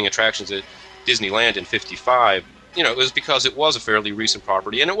the opening attractions at Disneyland in 55, it was because it was a fairly recent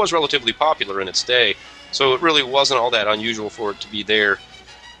property, and it was relatively popular in its day. So it really wasn't all that unusual for it to be there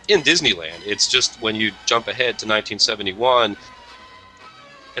in Disneyland. It's just when you jump ahead to 1971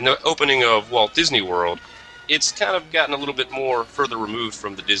 and the opening of Walt Disney World, it's kind of gotten a little bit more further removed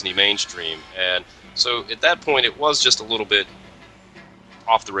from the Disney mainstream. And so at that point, it was just a little bit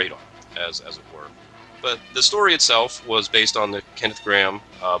off the radar, as it were. But the story itself was based on the Kenneth Grahame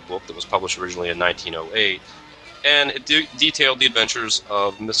book that was published originally in 1908. And it detailed the adventures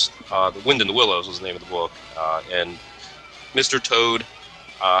of The Wind in the Willows was the name of the book. And Mr. Toad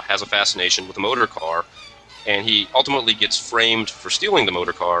has a fascination with a motor car, and he ultimately gets framed for stealing the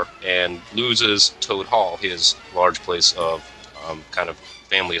motor car and loses Toad Hall, his large place of kind of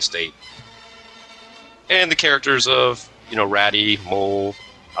family estate. And the characters of, Ratty, Mole,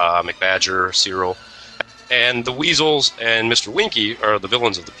 McBadger, Cyril, And the Weasels and Mr. Winky are the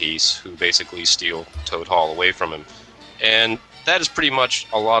villains of the piece, who basically steal Toad Hall away from him. And that is pretty much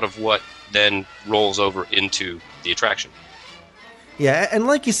a lot of what then rolls over into the attraction. Yeah, and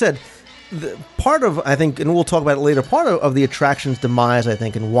like you said, part of, I think, and we'll talk about it later, part of the attraction's demise, I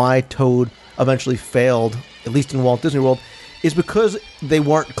think, and why Toad eventually failed, at least in Walt Disney World, is because they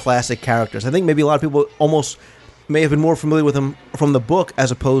weren't classic characters. I think maybe a lot of people almost may have been more familiar with them from the book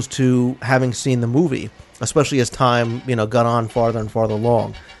as opposed to having seen the movie, especially as time, got on farther and farther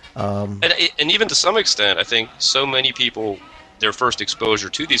along. And even to some extent, I think so many people, their first exposure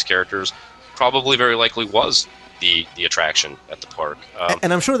to these characters probably very likely was the attraction at the park.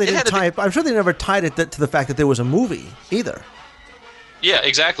 And I'm sure they didn't tie it. I'm sure they never tied it to the fact that there was a movie either. Yeah,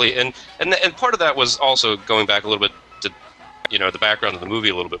 exactly. And part of that was also going back a little bit to, the background of the movie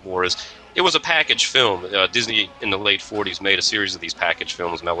a little bit more, is it was a package film. Disney in the late 40s made a series of these package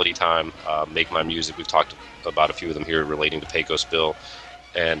films, Melody Time, Make My Music. We've talked about a few of them here relating to Pecos Bill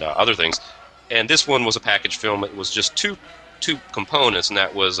and other things. And this one was a package film. It was just two components, and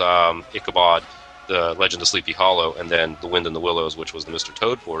that was Ichabod, the Legend of Sleepy Hollow, and then The Wind in the Willows, which was the Mr.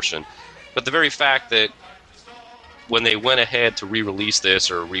 Toad portion. But the very fact that when they went ahead to re-release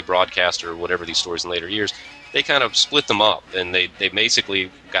this or rebroadcast or whatever these stories in later years, they kind of split them up, and they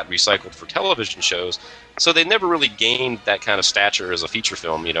basically got recycled for television shows. So they never really gained that kind of stature as a feature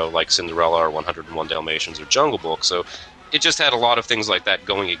film, like Cinderella or 101 Dalmatians or Jungle Book. So it just had a lot of things like that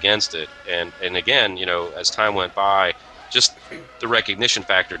going against it. And again, as time went by, just the recognition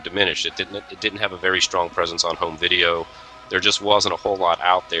factor diminished. It didn't have a very strong presence on home video. There just wasn't a whole lot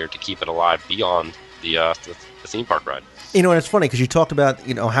out there to keep it alive beyond the theme park ride. And it's funny because you talked about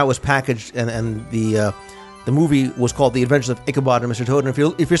how it was packaged, and the movie was called The Adventures of Ichabod and Mr. Toad.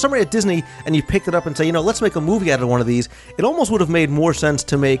 And if you're somebody at Disney and you picked it up and say, let's make a movie out of one of these, it almost would have made more sense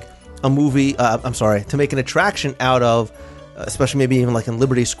to make a movie. To make an attraction out of, especially maybe even like in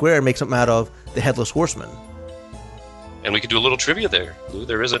Liberty Square, make something out of the Headless Horseman. And we could do a little trivia there, Lou.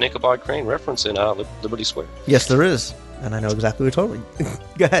 There is an Ichabod Crane reference in Liberty Square. Yes, there is. And I know exactly what you're talking.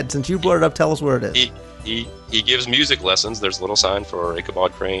 Go ahead. Since you brought it up, tell us where it is. He gives music lessons. There's a little sign for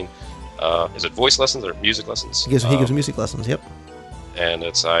Ichabod Crane. Is it voice lessons or music lessons? He gives music lessons, yep. And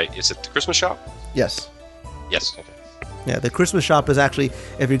it's at the Christmas shop? Yes. Yes, okay. Yeah, the Christmas shop is actually,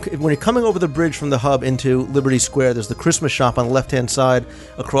 when you're coming over the bridge from the hub into Liberty Square, there's the Christmas shop on the left-hand side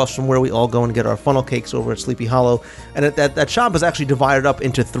across from where we all go and get our funnel cakes over at Sleepy Hollow. And that shop is actually divided up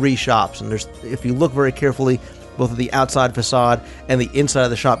into 3 shops. And if you look very carefully, both at the outside facade and the inside of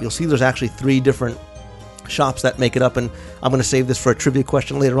the shop, you'll see there's actually 3 different shops that make it up. And I'm going to save this for a trivia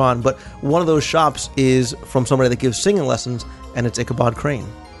question later on. But one of those shops is from somebody that gives singing lessons, and it's Ichabod Crane.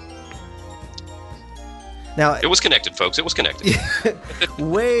 Now, it was connected, folks. It was connected.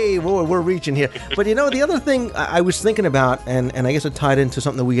 Way more. We're reaching here. But the other thing I was thinking about, and I guess it tied into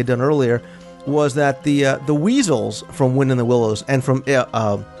something that we had done earlier, was that the Weasels from Wind in the Willows and from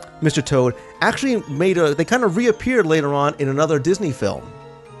Mr. Toad actually they kind of reappeared later on in another Disney film.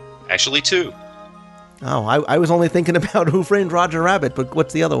 Actually, 2. Oh, I was only thinking about Who Framed Roger Rabbit, but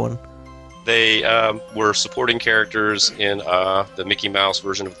what's the other one? They were supporting characters in the Mickey Mouse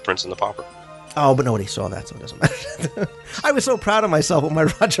version of The Prince and the Pauper. Oh, but nobody saw that, so it doesn't matter. I was so proud of myself with my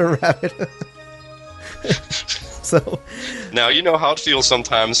Roger Rabbit. So now you know how it feels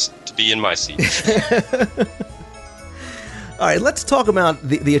sometimes to be in my seat. All right, let's talk about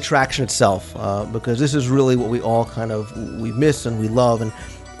the attraction itself, because this is really what we all we miss and we love. And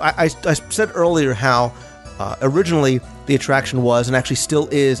I said earlier how originally the attraction was, and actually still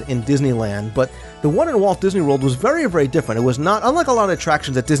is, in Disneyland, but the one in Walt Disney World was very, very different. It was not, unlike a lot of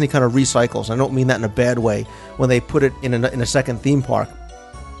attractions that Disney kind of recycles. I don't mean that in a bad way when they put it in a second theme park.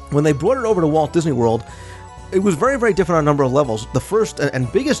 When they brought it over to Walt Disney World, it was very, very different on a number of levels. The first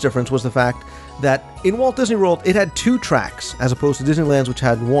and biggest difference was the fact that in Walt Disney World, it had 2 tracks as opposed to Disneyland's, which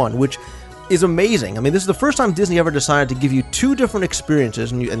had 1, which is amazing. I mean, this is the first time Disney ever decided to give you 2 different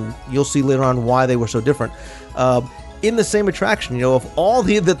experiences, and you'll see later on why they were so different, in the same attraction. Of all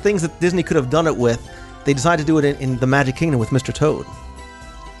the things that Disney could have done it with, they decided to do it in the Magic Kingdom with Mr. Toad.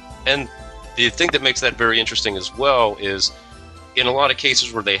 And the thing that makes that very interesting as well is, in a lot of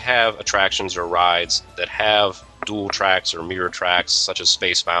cases where they have attractions or rides that have dual tracks or mirror tracks, such as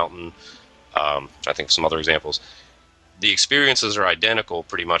Space Mountain, I think of some other examples, the experiences are identical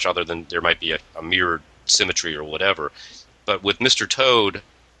pretty much, other than there might be a mirrored symmetry or whatever. But with Mr. Toad,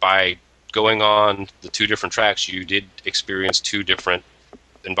 by going on the 2 different tracks, you did experience 2 different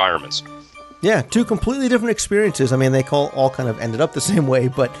environments. Yeah, 2 completely different experiences. I mean, they all kind of ended up the same way,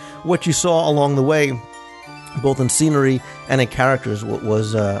 but what you saw along the way both in scenery and in characters,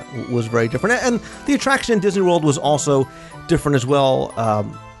 was very different. And the attraction in Disney World was also different as well,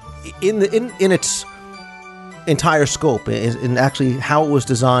 in its entire scope, in actually how it was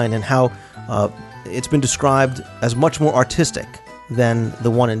designed and how it's been described as much more artistic than the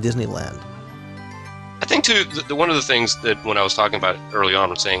one in Disneyland. I think, too, one of the things that when I was talking about it early on,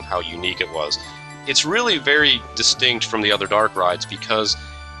 was saying how unique it was, it's really very distinct from the other dark rides, because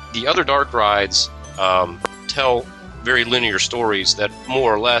the other dark rides tell very linear stories that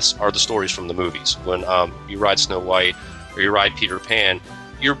more or less are the stories from the movies. When you ride Snow White or you ride Peter Pan,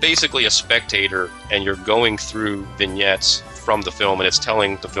 you're basically a spectator and you're going through vignettes from the film, and it's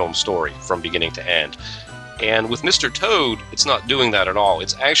telling the film story from beginning to end. And with Mr. Toad, it's not doing that at all.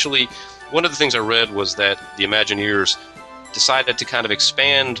 It's actually, one of the things I read was that the Imagineers decided to kind of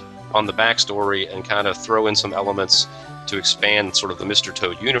expand on the backstory and kind of throw in some elements to expand sort of the Mr.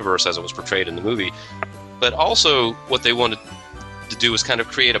 Toad universe as it was portrayed in the movie. But also what they wanted to do was kind of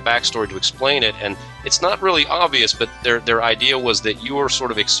create a backstory to explain it, and it's not really obvious, but their idea was that you were sort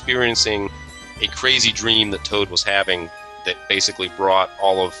of experiencing a crazy dream that Toad was having that basically brought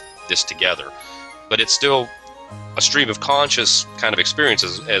all of this together. But it's still a stream of conscious kind of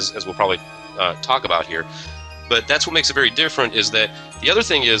experiences, as we'll probably talk about here. But that's what makes it very different, is that the other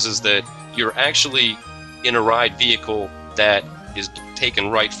thing is that you're actually in a ride vehicle that is taken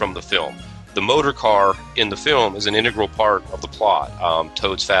right from the film. The motor car in the film is an integral part of the plot.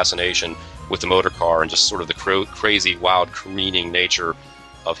 Toad's fascination with the motor car and just sort of the crazy, wild, careening nature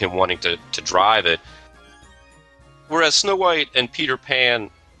of him wanting to drive it. Whereas Snow White and Peter Pan,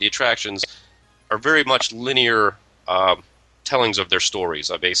 the attractions, are very much linear tellings of their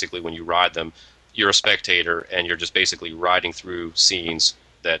stories. Basically, when you ride them, you're a spectator and you're just basically riding through scenes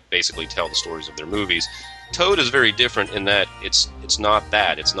that basically tell the stories of their movies. Toad is very different in that it's not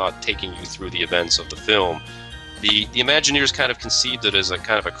that. It's not taking you through the events of the film. The Imagineers kind of conceived it as a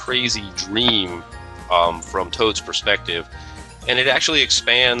kind of a crazy dream from Toad's perspective, and it actually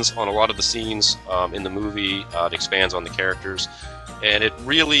expands on a lot of the scenes in the movie. It expands on the characters, and it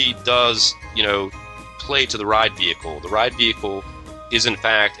really does, play to the ride vehicle. The ride vehicle is in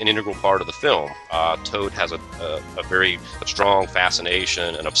fact an integral part of the film. Toad has a very strong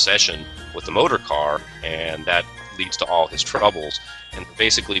fascination and obsession with the motor car, and that leads to all his troubles. And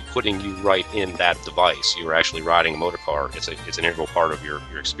basically putting you right in that device. You're actually riding a motor car. It's an integral part of your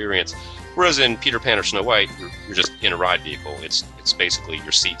experience. Whereas in Peter Pan or Snow White, you're just in a ride vehicle. It's basically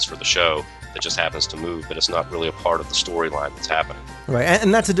your seats for the show that just happens to move, but it's not really a part of the storyline that's happening. Right,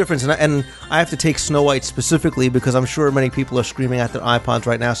 and that's a difference. And I have to take Snow White specifically because I'm sure many people are screaming at their iPods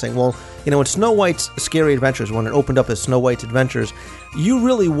right now saying, well, in Snow White's Scary Adventures, when it opened up as Snow White's Adventures, you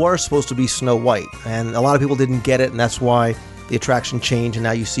really were supposed to be Snow White. And a lot of people didn't get it, and that's why the attraction changed, and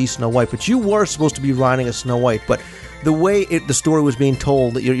now you see Snow White. But you were supposed to be riding a Snow White. But the way the story was being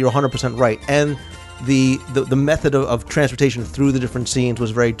told, you're 100% right. And the method of transportation through the different scenes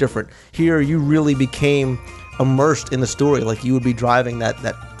was very different. Here, you really became immersed in the story, like you would be driving that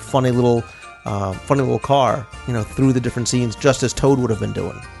funny little car, through the different scenes, just as Toad would have been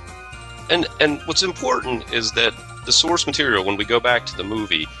doing. And what's important is that the source material, when we go back to the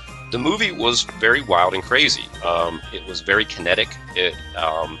movie was very wild and crazy. It was very kinetic.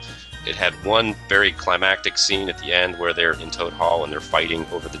 It had one very climactic scene at the end where they're in Toad Hall and they're fighting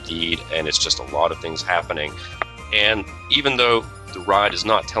over the deed, and it's just a lot of things happening. And even though the ride is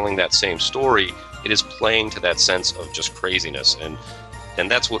not telling that same story, it is playing to that sense of just craziness, and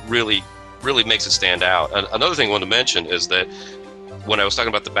that's what really makes it stand out. And another thing I want to mention is that when I was talking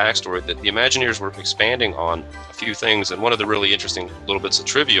about the backstory, that the Imagineers were expanding on a few things, and one of the really interesting little bits of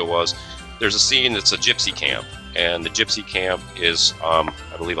trivia was there's a scene that's a gypsy camp, and the gypsy camp is, I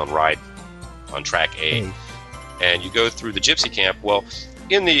believe, on track A, and you go through the gypsy camp. Well,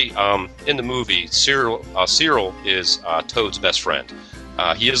 in the movie, Cyril is Toad's best friend.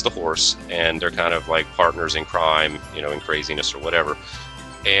 He is the horse, and they're kind of like partners in crime, in craziness or whatever.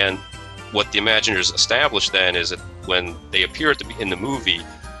 And what the Imagineers established then is that when they appear in the movie,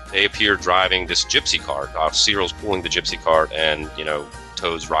 they appear driving this gypsy cart. Cyril's pulling the gypsy cart, and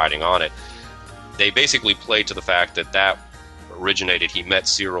Toad's riding on it. They basically play to the fact that originated. He met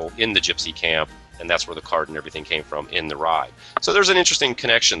Cyril in the gypsy camp, and that's where the cart and everything came from in the ride. So there's an interesting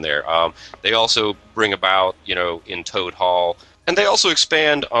connection there. They also bring about, in Toad Hall, and they also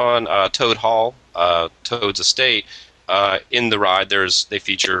expand on Toad Hall, Toad's estate. In the ride, they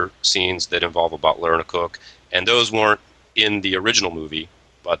feature scenes that involve a butler and a cook, and those weren't in the original movie,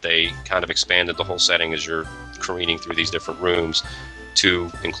 but they kind of expanded the whole setting as you're careening through these different rooms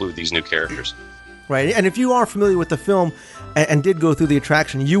to include these new characters. Right, and if you are familiar with the film and did go through the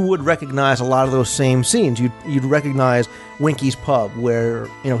attraction, you would recognize a lot of those same scenes. You'd recognize Winky's Pub, where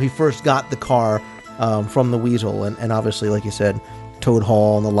he first got the car from the Weasel, and obviously, like you said, Toad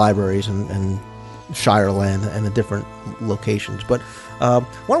Hall and the libraries and Shireland and the different locations. But why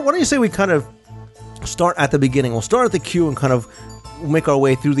don't you say we kind of start at the beginning? We'll start at the queue and kind of make our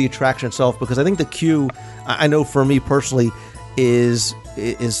way through the attraction itself, because I think the queue, I know for me personally, is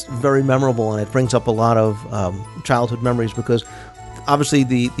very memorable, and it brings up a lot of childhood memories, because obviously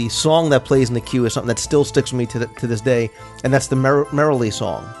the song that plays in the queue is something that still sticks with me to this day, and that's the Merrily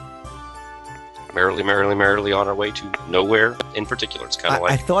song. Merrily, merrily, merrily on our way to nowhere in particular. It's kind of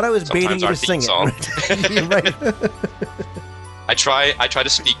like... I thought I was baiting you to sing song. it. You're right. I try to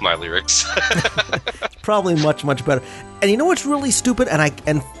speak my lyrics. Probably much, much better. And you know what's really stupid? And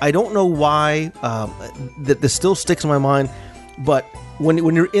I don't know why that this still sticks in my mind, but when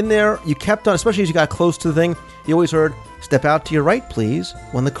you're in there, you kept on, especially as you got close to the thing, you always heard, "Step out to your right, please.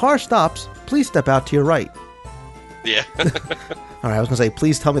 When the car stops, please step out to your right." Yeah. All right, I was going to say,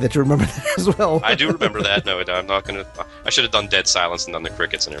 please tell me that you remember that as well. I do remember that. No, I'm not going to... I should have done dead silence and done the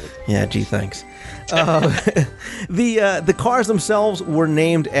crickets and everything. Yeah, gee, thanks. The cars themselves were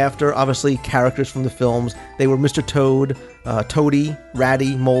named after, obviously, characters from the films. They were Mr. Toad, Toady,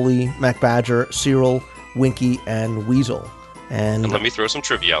 Ratty, Moley, MacBadger, Cyril, Winky, and Weasel. And let me throw some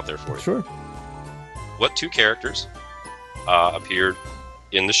trivia out there for you. Sure. What two characters appeared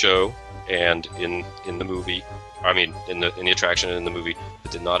in the show and in the movie... I mean, in the attraction and in the movie,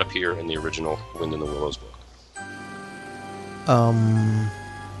 that did not appear in the original Wind in the Willows book? I'm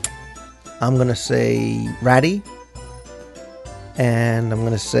gonna say Ratty, and I'm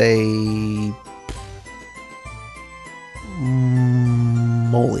gonna say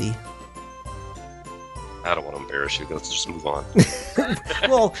Moley. I don't want to embarrass you. Let's just move on.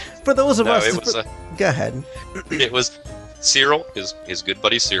 Well, for those of us, it was, go ahead. It was Cyril, his good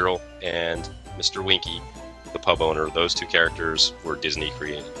buddy Cyril, and Mr. Winky, the pub owner. Those two characters were Disney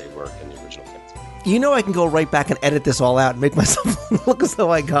created. They weren't in the original films. You know I can go right back and edit this all out and make myself look as though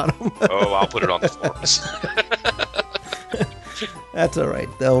I got them. Oh, I'll put it on the forums. That's all right,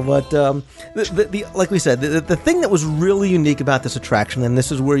 though. But like we said, the thing that was really unique about this attraction, and this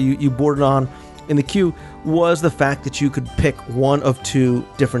is where you boarded on in the queue, was the fact that you could pick one of two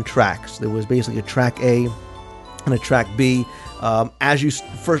different tracks. There was basically a track A and a track B. As you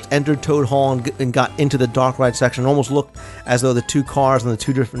first entered Toad Hall and got into the dark ride section, it almost looked as though the two cars and the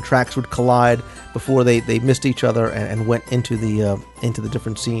two different tracks would collide before they missed each other and went into the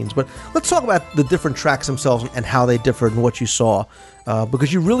different scenes. But let's talk about the different tracks themselves and how they differed and what you saw,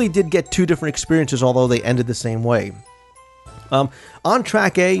 because you really did get two different experiences, although they ended the same way. On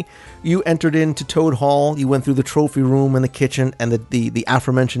track A, you entered into Toad Hall. You went through the trophy room and the kitchen and the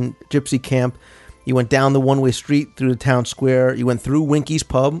aforementioned gypsy camp. You went down the one-way street through the town square. You went through Winky's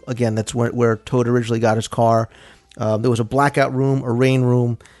Pub. Again, that's where Toad originally got his car. There was a blackout room, a rain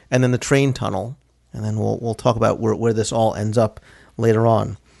room, and then the train tunnel. And then we'll talk about where this all ends up later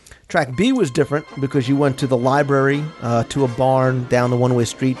on. Track B was different because you went to the library, to a barn, down the one-way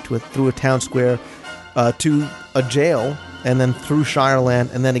street, through a town square, to a jail, and then through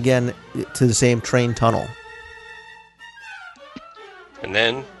Shireland, and then again to the same train tunnel. And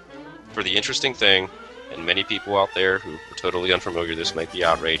then, for the interesting thing, and many people out there who are totally unfamiliar, this might be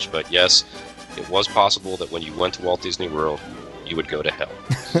outraged, but yes, it was possible that when you went to Walt Disney World, you would go to hell.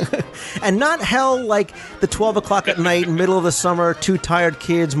 And not hell like the 12 o'clock at night, middle of the summer, two tired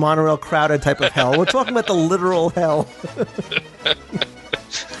kids, monorail crowded type of hell. We're talking about the literal hell.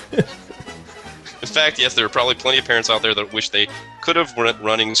 In fact, yes, there are probably plenty of parents out there that wish they could have went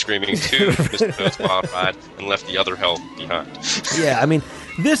running screaming to Mr. Toad's Wild Ride and left the other hell behind. Yeah, I mean,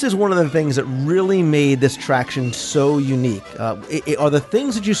 this is one of the things that really made this attraction so unique. Are the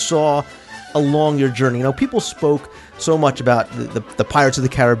things that you saw along your journey. You know, people spoke so much about the Pirates of the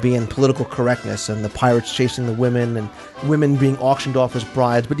Caribbean, political correctness, and the pirates chasing the women, and women being auctioned off as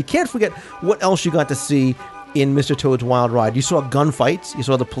brides. But you can't forget what else you got to see in Mr. Toad's Wild Ride. You saw gunfights. You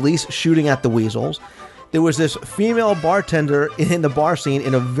saw the police shooting at the weasels. There was this female bartender in the bar scene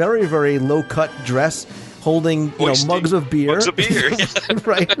in a very, very low-cut dress, holding mugs of beer. Mugs of beer, yeah.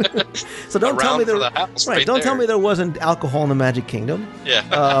 Right. So don't tell me don't tell me there wasn't alcohol in the Magic Kingdom.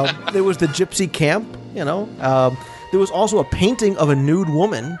 Yeah. There was the gypsy camp. There was also a painting of a nude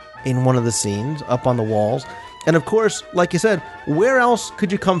woman in one of the scenes up on the walls. And of course, like you said, where else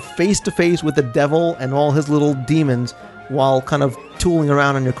could you come face to face with the devil and all his little demons while kind of tooling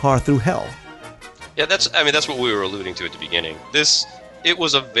around in your car through hell? Yeah, that's what we were alluding to at the beginning. It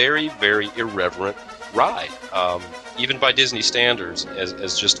was a very, very irreverent ride. even by Disney standards,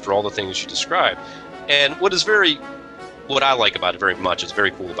 as just for all the things you described. And what I like about it very much, is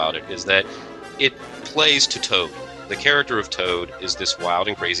very cool about it, is that it plays to Toad. The character of Toad is this wild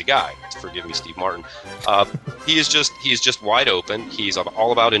and crazy guy. Forgive me, Steve Martin. He's just wide open. He's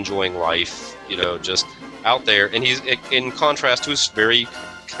all about enjoying life, just out there. And he's in contrast to his very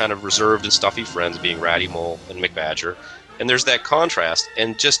kind of reserved and stuffy friends, being Ratty Mole and McBadger. And there's that contrast.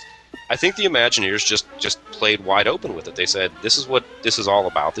 And I think the Imagineers just played wide open with it. They said, this is what this is all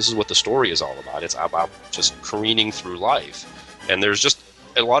about. This is what the story is all about. It's about just careening through life. And there's just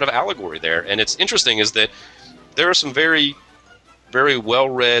a lot of allegory there. And it's interesting is that there are some very, very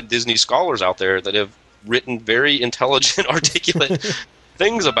well-read Disney scholars out there that have written very intelligent, articulate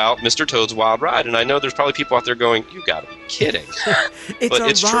things about Mr. Toad's Wild Ride. And I know there's probably people out there going, "You got to be kidding!"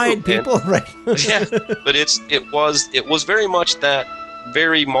 It's ride, true. People, right? Yeah, but it was very much that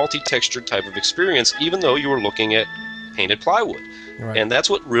very multi-textured type of experience, even though you were looking at painted plywood. Right. And that's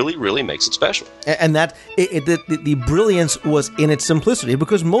what really, really makes it special. And that the brilliance was in its simplicity,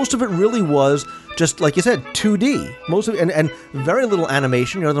 because most of it really was just, like you said, 2D. Most of it, and very little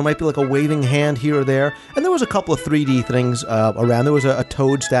animation. There might be like a waving hand here or there, and there was a couple of 3D things around. There was a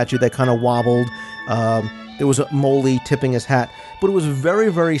Toad statue that kind of wobbled. There was a Moley tipping his hat, but it was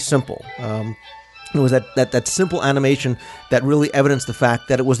very, very simple. It was that simple animation that really evidenced the fact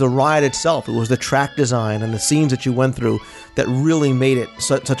that it was the ride itself. It was the track design and the scenes that you went through that really made it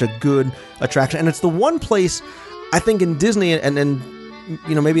such a good attraction. And it's the one place, I think, in Disney, and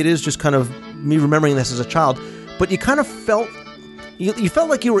maybe it is just kind of me remembering this as a child, but you kind of felt, you felt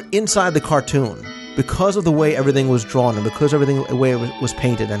like you were inside the cartoon because of the way everything was drawn and because everything the way it was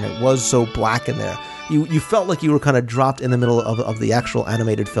painted, and it was so black in there. You felt like you were kind of dropped in the middle of the actual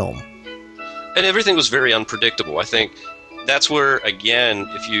animated film. And everything was very unpredictable. I think that's where, again,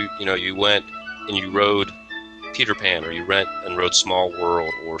 if you went and you rode Peter Pan, or you went and rode Small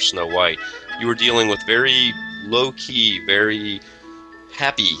World or Snow White, you were dealing with very low-key, very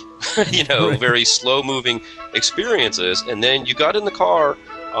happy, very slow-moving experiences. And then you got in the car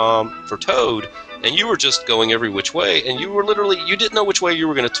for Toad, and you were just going every which way, and you didn't know which way you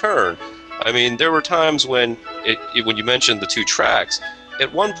were going to turn. I mean, there were times when you mentioned the two tracks.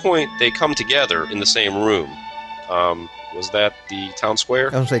 At one point, they come together in the same room. Was that the Town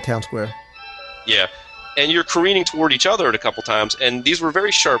Square? I was going to say Town Square. Yeah. And you're careening toward each other at a couple times, and these were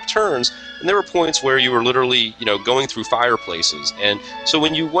very sharp turns, and there were points where you were literally, going through fireplaces. And so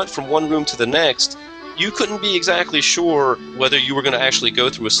when you went from one room to the next, you couldn't be exactly sure whether you were going to actually go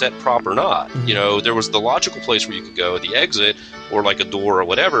through a set prop or not. Mm-hmm. There was the logical place where you could go, the exit, or like a door or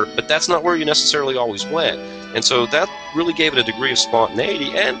whatever, but that's not where you necessarily always went. And so that really gave it a degree of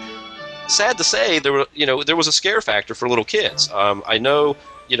spontaneity. And sad to say, there was a scare factor for little kids. I know,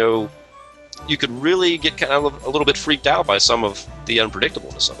 you could really get kind of a little bit freaked out by some of the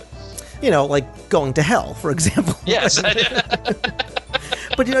unpredictableness of it. Like going to hell, for example. Yes.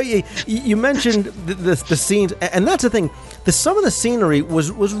 But you mentioned the scenes, and that's the thing. Some of the scenery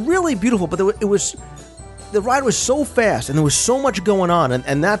was really beautiful, but the ride was so fast, and there was so much going on,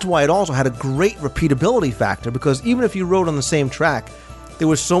 and that's why it also had a great repeatability factor, because even if you rode on the same track, there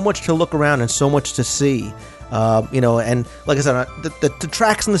was so much to look around and so much to see. And like I said, the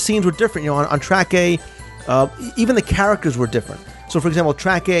tracks and the scenes were different. On track A, even the characters were different. So, for example,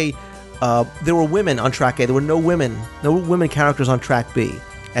 track A, there were women on track A. There were no women characters on track B.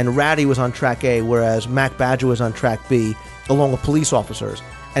 And Ratty was on track A, whereas Mac Badger was on track B, along with police officers.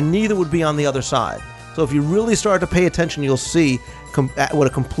 And neither would be on the other side. So if you really start to pay attention, you'll see what a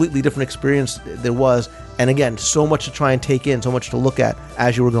completely different experience there was. And again, so much to try and take in, so much to look at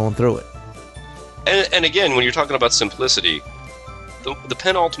as you were going through it. And again, when you're talking about simplicity, the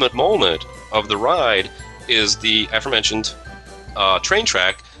penultimate moment of the ride is the aforementioned train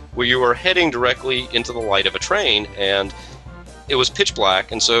track, where you are heading directly into the light of a train, and it was pitch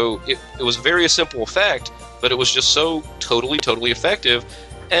black, and so it was very a simple effect, but it was just so totally effective.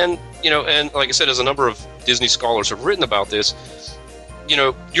 And and like I said, as a number of Disney scholars have written about this,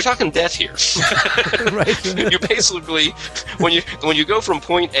 you're talking death here. Right. You basically, when you go from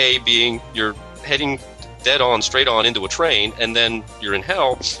point A being you're heading dead on, straight on into a train, and then you're in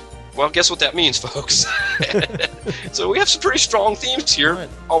hell. Well, guess what that means, folks? So we have some pretty strong themes here, right,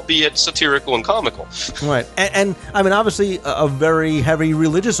 albeit satirical and comical. Right. And I mean, obviously, a very heavy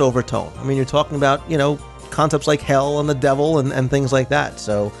religious overtone. I mean, you're talking about, concepts like hell and the devil and things like that.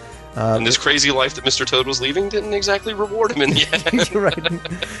 So, and this crazy life that Mr. Toad was leaving didn't exactly reward him in the end. You're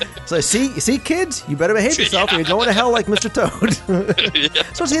right. So, see, kids, you better behave yourself, or you're going to hell like Mr. Toad. Yeah.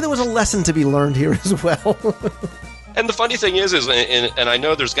 So, see, there was a lesson to be learned here as well. And the funny thing is and I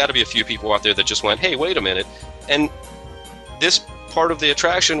know there's got to be a few people out there that just went, hey, wait a minute, And this part of the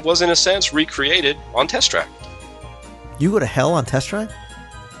attraction was, in a sense, recreated on Test Track. You go to hell on Test Track?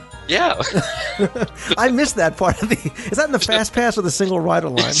 Yeah. I missed that part of the... Is that in the Fast Pass or the single rider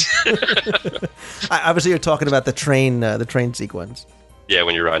line? Obviously, you're talking about the train sequence. Yeah,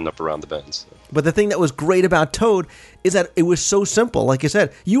 when you're riding up around the bends. But the thing that was great about Toad is that it was so simple. Like you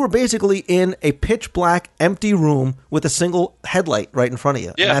said, you were basically in a pitch black, empty room with a single headlight right in front of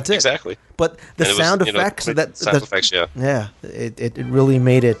you. Yeah, and that's it. Exactly. But the sound effects, yeah, it really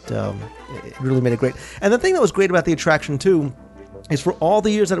made it. It really made it great. And the thing that was great about the attraction too is for all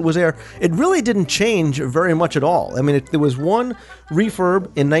the years that it was there, it really didn't change very much at all. I mean, there was one refurb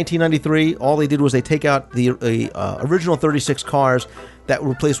in 1993. All they did was they take out the original 36 cars that were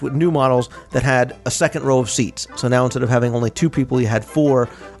replaced with new models that had a second row of seats. So now instead of having only 2 people, you had 4.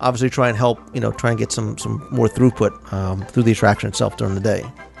 Obviously, try and help, try and get some more throughput through the attraction itself during the day.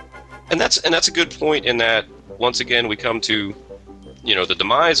 And that's a good point in that once again we come to, the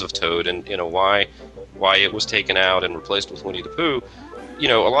demise of Toad and why it was taken out and replaced with Winnie the Pooh.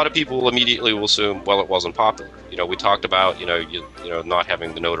 A lot of people immediately will assume, well, it wasn't popular. We talked about, not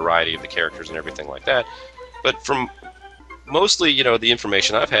having the notoriety of the characters and everything like that. But from mostly, the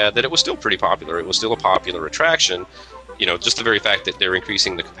information I've had, that it was still pretty popular. It was still a popular attraction. Just the very fact that they're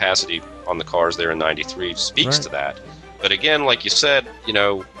increasing the capacity on the cars there in 93 speaks to that. But again, like you said,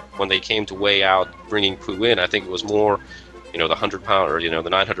 when they came to weigh out bringing Pooh in, I think it was more, the 100-pound or, the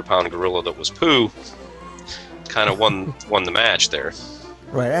 900-pound gorilla that was Pooh kind of won the match there.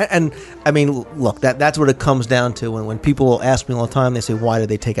 Right, and I mean, look, that's what it comes down to. When people ask me all the time, they say, why did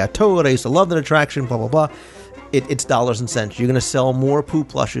they take out Toad? I used to love that attraction, blah, blah, blah. It's dollars and cents. You're going to sell more Pooh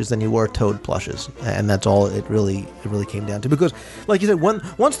plushes than you were Toad plushes, and that's all it really came down to. Because, like you said,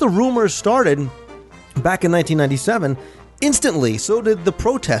 once the rumors started back in 1997, instantly, so did the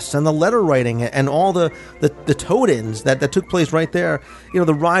protests and the letter writing and all the Toad-ins that took place right there.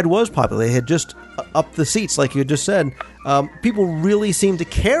 The ride was popular. They had just upped the seats, like you had just said. People really seemed to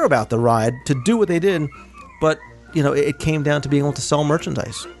care about the ride to do what they did, but it came down to being able to sell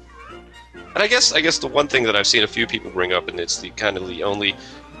merchandise. And I guess the one thing that I've seen a few people bring up, and it's the only,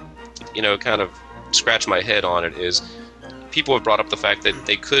 kind of scratch my head on it, is people have brought up the fact that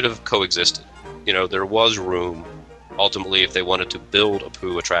they could have coexisted. There was room, ultimately, if they wanted to build a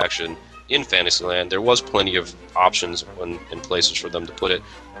Pooh attraction in Fantasyland. There was plenty of options and places for them to put it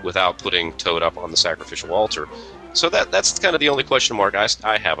without putting Toad up on the sacrificial altar. So that's kind of the only question mark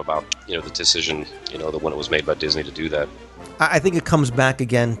I have about, the decision, when it was made by Disney to do that. I think it comes back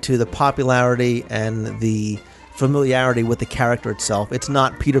again to the popularity and the familiarity with the character itself. It's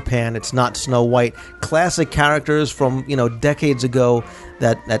not Peter Pan. It's not Snow White. Classic characters from, decades ago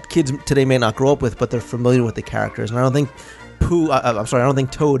that kids today may not grow up with, but they're familiar with the characters. And I don't think I don't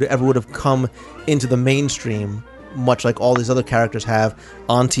think Toad ever would have come into the mainstream much like all these other characters have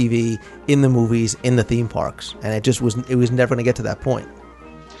on TV, in the movies, in the theme parks. And it was never going to get to that point.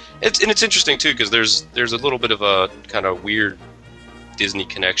 It's interesting, too, because there's a little bit of a kind of weird Disney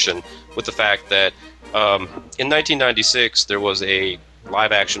connection with the fact that in 1996 there was a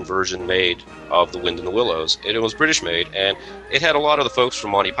live-action version made of The Wind in the Willows. It was British-made, and it had a lot of the folks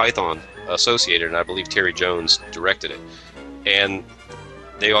from Monty Python associated, and I believe Terry Jones directed it. And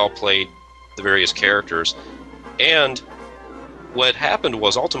they all played the various characters. And what happened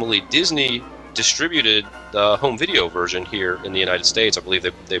was ultimately Disney distributed the home video version here in the United States. I believe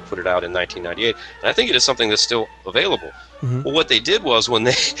they put it out in 1998, and I think it is something that's still available. Mm-hmm. Well, what they did was when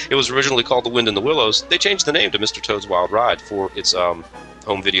it was originally called The Wind in the Willows, they changed the name to Mr. Toad's Wild Ride for its home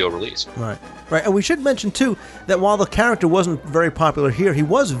video release. Right. And we should mention too that while the character wasn't very popular here, he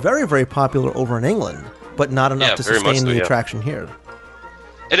was very, very popular over in England, but not enough to sustain the attraction here.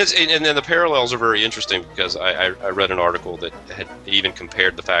 And then the parallels are very interesting because I read an article that had even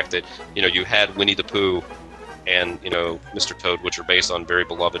compared the fact that you had Winnie the Pooh and Mr. Toad, which are based on very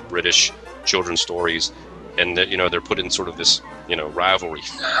beloved British children's stories, and that they're put in sort of this rivalry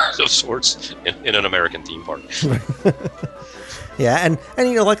of sorts in an American theme park. Yeah, and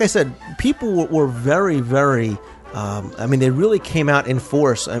like I said, people were very, very. They really came out in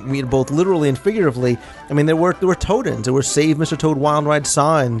force. I mean, both literally and figuratively. I mean, there were Toad-ins. There were Save Mr. Toad Wild Ride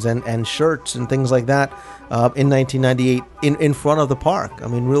signs and shirts and things like that in 1998 in front of the park. I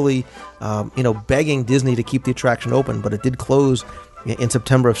mean, really, begging Disney to keep the attraction open, but it did close in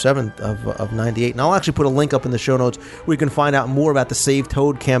September of 7th of 98. And I'll actually put a link up in the show notes where you can find out more about the Save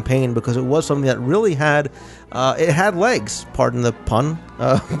Toad campaign, because it was something that really had legs, pardon the pun.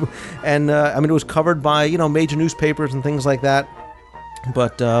 It was covered by major newspapers and things like that,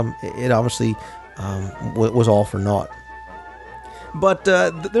 but it obviously was all for naught. But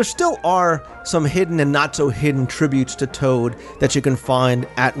there still are some hidden and not so hidden tributes to Toad that you can find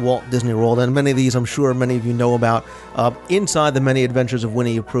at Walt Disney World, and many of these I'm sure many of you know about. Inside the Many Adventures of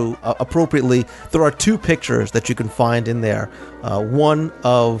Winnie the Pooh, appropriately, there are 2 pictures that you can find in there. One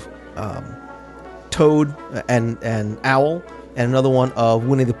of Toad and Owl, and another one of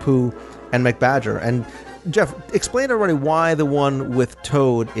Winnie the Pooh and McBadger. And Jeff, explain to everybody why the one with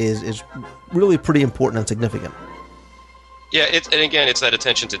Toad is really pretty important and significant. Yeah, and again, it's that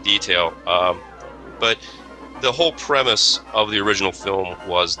attention to detail. But the whole premise of the original film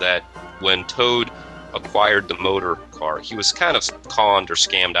was that when Toad acquired the motor car, he was kind of conned or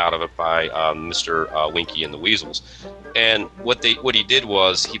scammed out of it by Mr. Winky and the Weasels. And what he did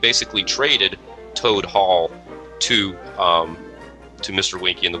was he basically traded Toad Hall to Mr.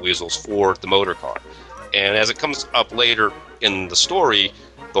 Winky and the Weasels for the motor car. And as it comes up later in the story,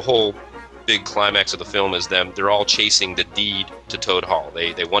 the whole big climax of the film is they're all chasing the deed to Toad Hall.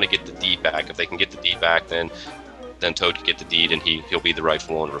 They want to get the deed back. If they can get the deed back, then Toad can get the deed and he'll be the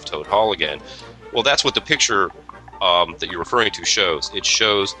rightful owner of Toad Hall again. Well, that's what the picture that you're referring to shows. It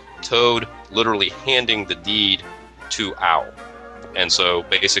shows Toad literally handing the deed to Owl. And so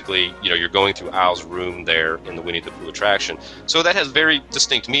basically, you're going through Owl's room there in the Winnie the Pooh attraction. So that has very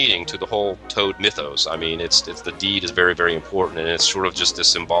distinct meaning to the whole Toad mythos. I mean, it's the deed is very, very important, and it's sort of just this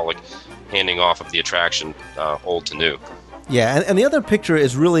symbolic handing off of the attraction, old to new. Yeah, and the other picture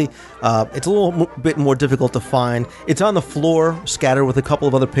is really, it's a little bit more difficult to find. It's on the floor, scattered with a couple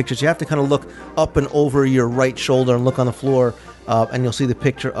of other pictures. You have to kind of look up and over your right shoulder and look on the floor, and you'll see the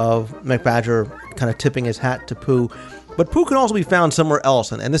picture of McBadger kind of tipping his hat to Pooh. But Pooh can also be found somewhere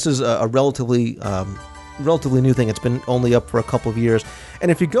else, and this is a relatively new thing. It's been only up for a couple of years. And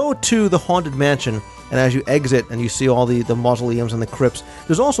if you go to the Haunted Mansion, and as you exit and you see all the mausoleums and the crypts,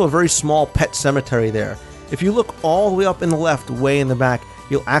 there's also a very small pet cemetery there. If you look all the way up in the left, way in the back,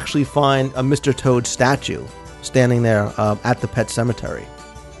 you'll actually find a Mr. Toad statue standing there at the pet cemetery.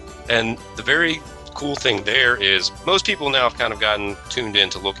 And the very cool thing there is most people now have kind of gotten tuned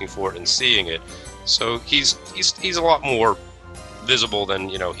into looking for it and seeing it. So he's a lot more visible than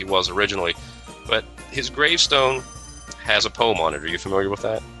he was originally, but his gravestone has a poem on it. Are you familiar with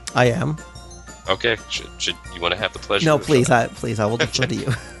that? I am. Okay. Should you want to have the pleasure? No, please. I will defer to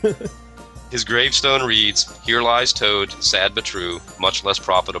you. His gravestone reads, "Here lies Toad, sad but true, much less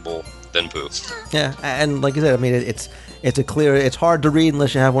profitable than Pooh." Yeah, and like I said, I mean it's it's hard to read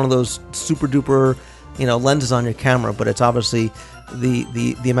unless you have one of those super duper lenses on your camera, but it's obviously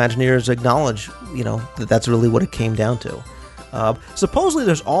the Imagineers acknowledge that's really what it came down to. Supposedly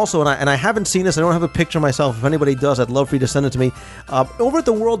there's also, and I haven't seen this, I don't have a picture myself. If anybody does, I'd love for you to send it to me. Over at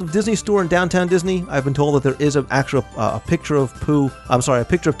the World of Disney store in downtown Disney, I've been told that there is a picture of a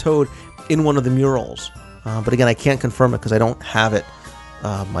picture of Toad in one of the murals. But again, I can't confirm it because I don't have it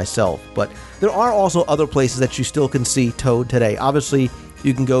myself. But there are also other places that you still can see Toad today. Obviously,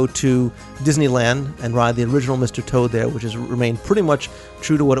 you can go to Disneyland and ride the original Mr. Toad there, which has remained pretty much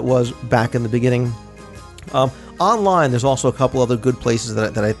true to what it was back in the beginning. Online, there's also a couple other good places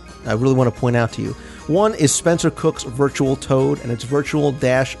that I really want to point out to you. One is Spencer Cook's Virtual Toad, and it's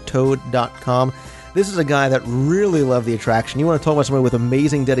virtual-toad.com. This is a guy that really loved the attraction. You want to talk about somebody with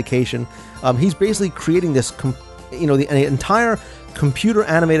amazing dedication. He's basically creating this, the entire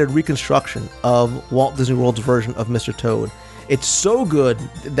computer-animated reconstruction of Walt Disney World's version of Mr. Toad. It's so good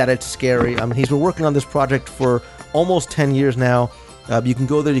that it's scary. I mean, he's been working on this project for almost 10 years now. You can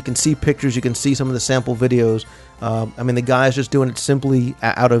go there, you can see pictures, you can see some of the sample videos. The guy's just doing it simply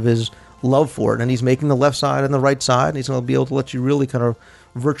out of his love for it, and he's making the left side and the right side, and he's going to be able to let you really kind of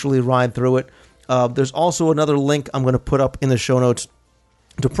virtually ride through it. There's also another link I'm going to put up in the show notes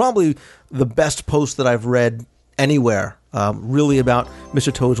to probably the best post that I've read anywhere, really about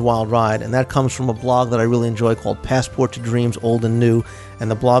Mr. Toad's Wild Ride, and that comes from a blog that I really enjoy called Passport to Dreams Old and New, and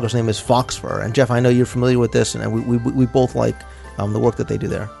the blogger's name is Foxfur. And Jeff, I know you're familiar with this, and we both like the work that they do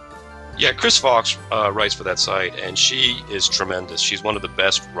there. Yeah, Chris Fox writes for that site, and she is tremendous. She's one of the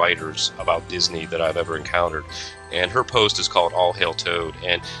best writers about Disney that I've ever encountered, and her post is called All Hail Toad,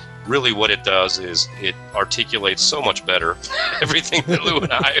 and really what it does is it articulates so much better everything that Lou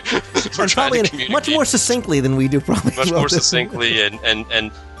and I were trying to communicate. Much more succinctly than we do, probably. Much more succinctly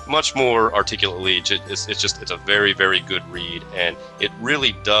and much more articulately. It's a very, very good read, and it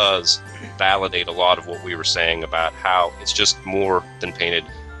really does validate a lot of what we were saying about how it's just more than painted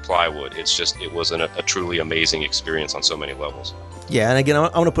plywood. It was a truly amazing experience on so many levels. Yeah, and again,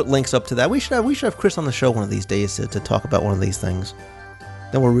 I want to put links up to that. We should have Chris on the show one of these days to talk about one of these things.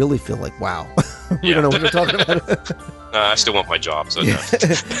 Then we'll really feel like, wow. We don't know what we're talking about. I still want my job, so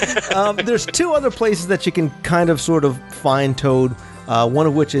no. There's two other places that you can kind of sort of find Toad, one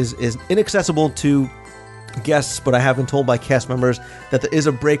of which is inaccessible to guests, but I have been told by cast members that there is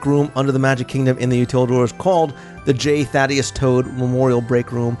a break room under the Magic Kingdom in the Utilidors called the J. Thaddeus Toad Memorial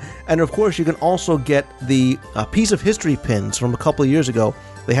Break Room. And of course, you can also get the Piece of History pins from a couple of years ago.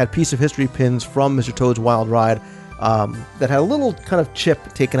 They had Piece of History pins from Mr. Toad's Wild Ride that had a little kind of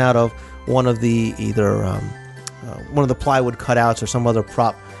chip taken out of one of the one of the plywood cutouts or some other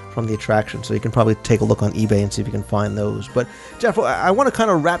prop from the attraction. So you can probably take a look on eBay and see if you can find those. But Jeff, I want to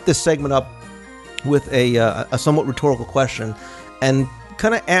kind of wrap this segment up with a somewhat rhetorical question and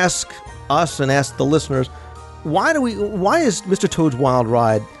kind of ask us and ask the listeners, why is Mr. Toad's Wild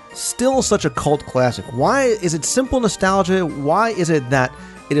Ride still such a cult classic? Why is it simple nostalgia? Why is it that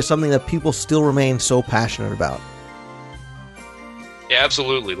it is something that people still remain so passionate about? Yeah,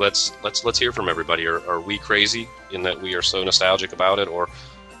 absolutely. Let's hear from everybody. Are we crazy in that we are so nostalgic about it, or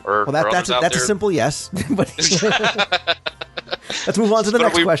well, that's a simple yes. But let's move on to the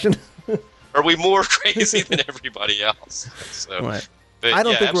next question. Are we more crazy than everybody else? So, right. But I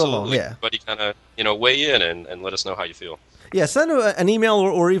don't think absolutely. we're alone. Yeah. Everybody kind of weigh in and let us know how you feel. Yeah, send an email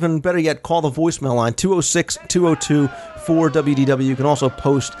or even better yet, call the voicemail line, 206-202-4WDW. You can also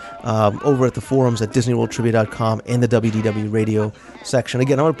post over at the forums at DisneyWorldTrivia.com in the WDW radio section.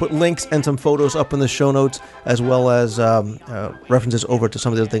 Again, I'm going to put links and some photos up in the show notes, as well as references over to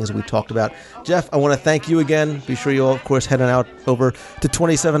some of the other things that we talked about. Jeff, I want to thank you again. Be sure you, of course, head on out over to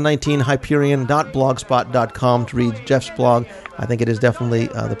 2719hyperion.blogspot.com to read Jeff's blog. I think it is definitely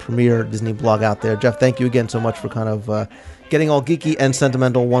the premier Disney blog out there. Jeff, thank you again so much for kind of getting all geeky and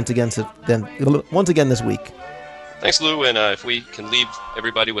sentimental once again this week. Thanks, Lou, and if we can leave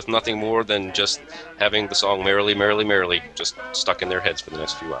everybody with nothing more than just having the song Merrily, Merrily, Merrily just stuck in their heads for the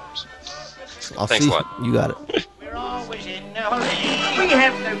next few hours. Thanks a lot. You got it. We're always in a hurry. We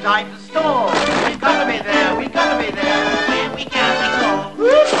have no time to stall. We've got to be there. We've got to be there. Where we can we go.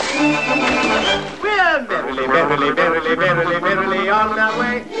 We're merrily, merrily, merrily, merrily, merrily on our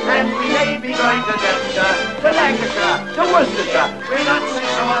way. And we may be going to Devonshire, to Lancashire, to Worcestershire. We're not so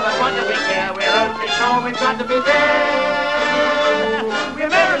sure that what do we care. We're only sure we've got to be there. We're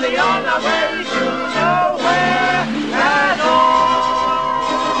merrily on our way to nowhere at all.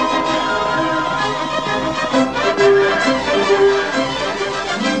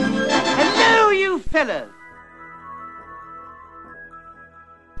 Hello, you fellas.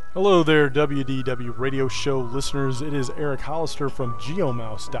 Hello there, WDW radio show listeners. It is Eric Hollister from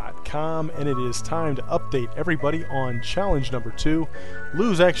geomouse.com, and it is time to update everybody on challenge number 2.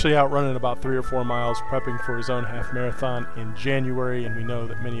 Lou's actually out running about 3 or 4 miles, prepping for his own half marathon in January, and we know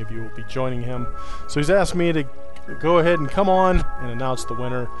that many of you will be joining him. So he's asked me to go ahead and come on and announce the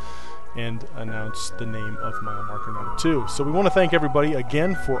winner and announce the name of mile marker number 2. So we want to thank everybody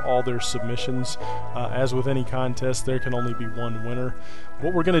again for all their submissions. As with any contest, there can only be one winner.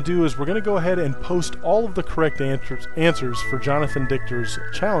 What we're going to do is we're going to go ahead and post all of the correct answers for Jonathan Dichter's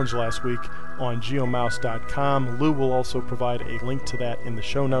challenge last week on geomouse.com. Lou will also provide a link to that in the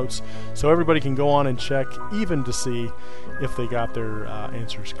show notes, so everybody can go on and check even to see if they got their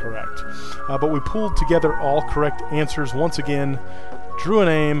answers correct. But we pulled together all correct answers once again, drew a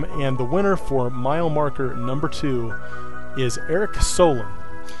name, and the winner for mile marker number 2 is Eric Solon.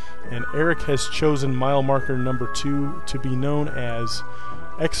 And Eric has chosen mile marker number 2 to be known as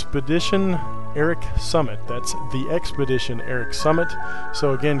Expedition Eric Summit. That's the Expedition Eric Summit.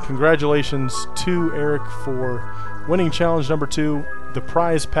 So again, congratulations to Eric for winning challenge number 2. The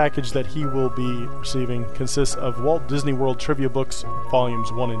prize package that he will be receiving consists of Walt Disney World Trivia Books,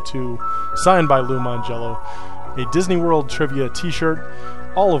 Volumes 1 and 2, signed by Lou Mongello, a Disney World Trivia t-shirt,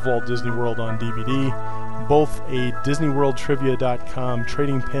 all of Walt Disney World on DVD, both a DisneyWorldTrivia.com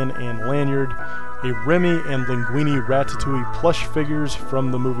trading pin and lanyard, a Remy and Linguini Ratatouille plush figures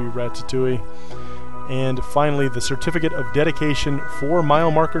from the movie Ratatouille, and finally the certificate of dedication for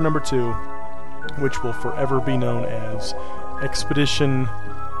mile marker number 2, which will forever be known as Expedition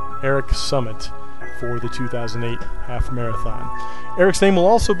Eric Summit for the 2008 Half Marathon. Eric's name will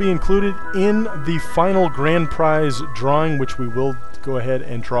also be included in the final grand prize drawing, which we will go ahead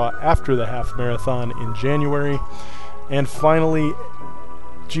and draw after the Half Marathon in January. And finally,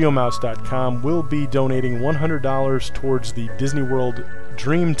 geomouse.com will be donating $100 towards the Disney World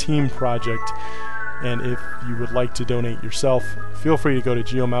Dream Team project. And if you would like to donate yourself, feel free to go to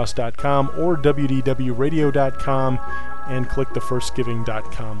geomouse.com or wdwradio.com and click the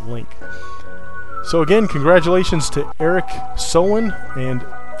firstgiving.com link. So again, congratulations to Eric Solon, and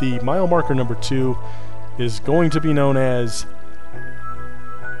the mile marker number 2 is going to be known as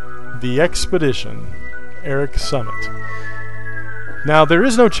The Expedition, Eric Summit. Now, there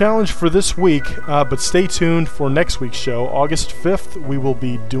is no challenge for this week, but stay tuned for next week's show. August 5th, we will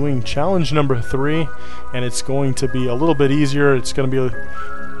be doing challenge number 3, and it's going to be a little bit easier. It's going to be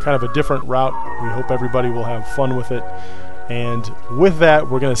kind of a different route. We hope everybody will have fun with it. And with that,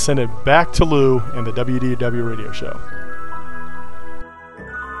 we're going to send it back to Lou and the WDW radio show.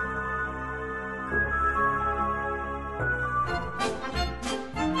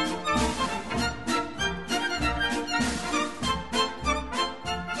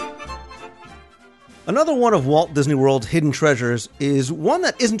 Another one of Walt Disney World's hidden treasures is one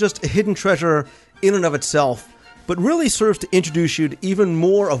that isn't just a hidden treasure in and of itself, but really serves to introduce you to even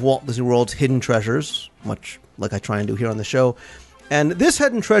more of Walt Disney World's hidden treasures, much like I try and do here on the show. And this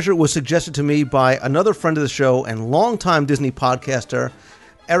hidden treasure was suggested to me by another friend of the show and longtime Disney podcaster,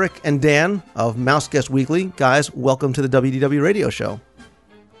 Eric and Dan of Mouse Guest Weekly. Guys, welcome to the WDW radio show.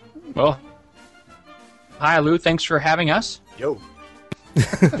 Well, hi, Lou. Thanks for having us. Yo.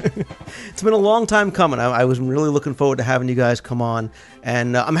 It's been a long time coming. I was really looking forward to having you guys come on,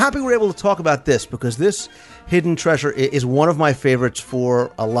 and I'm happy we're able to talk about this because this hidden treasure is one of my favorites for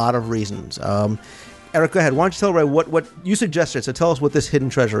a lot of reasons. Eric, go ahead. Why don't you tell Ray what you suggested? So tell us what this hidden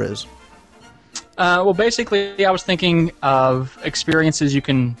treasure is. Well, basically, I was thinking of experiences you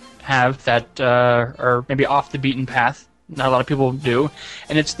can have that are maybe off the beaten path. Not a lot of people do,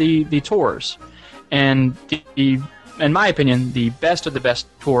 and it's the tours. And in my opinion, the best of the best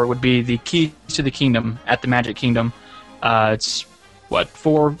tour would be the Keys to the Kingdom at the Magic Kingdom. It's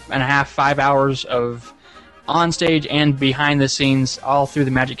 4.5, 5 hours of on stage and behind the scenes all through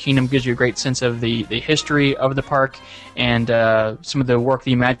the Magic Kingdom. Gives you a great sense of the history of the park and some of the work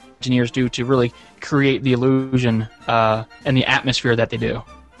the Imagineers do to really create the illusion and the atmosphere that they do.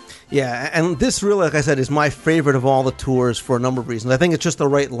 Yeah, and this really, like I said, is my favorite of all the tours for a number of reasons. I think it's just the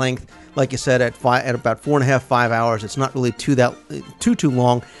right length, like you said, at about 4.5, 5 hours. It's not really too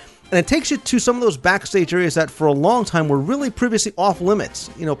long, and it takes you to some of those backstage areas that for a long time were really previously off limits.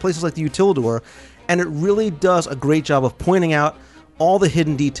 You know, places like the Utilidor, and it really does a great job of pointing out all the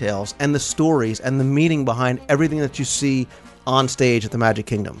hidden details and the stories and the meaning behind everything that you see on stage at the Magic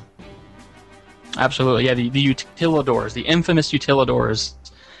Kingdom. Absolutely, yeah. The Utilidors, the infamous Utilidors.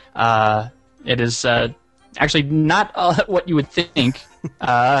 It is actually not what you would think,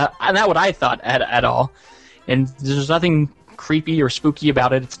 not what I thought at all. And there's nothing creepy or spooky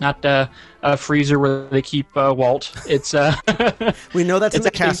about it. It's not a freezer where they keep Walt. It's we know that's in the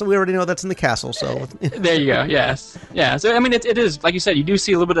castle. We already know that's in the castle. So there you go. Yes, yeah. So I mean, it is like you said. You do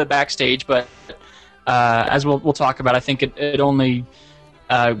see a little bit of backstage, but as we'll talk about, I think it only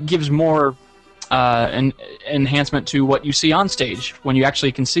gives more. An enhancement to what you see on stage when you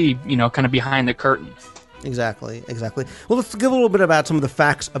actually can see, kind of behind the curtain. Exactly. Well, let's give a little bit about some of the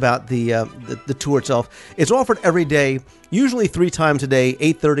facts about the tour itself. It's offered every day, usually 3 times a day,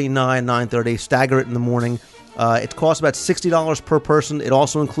 8:30, 9, 9:30, stagger it in the morning. It costs about $60 per person. It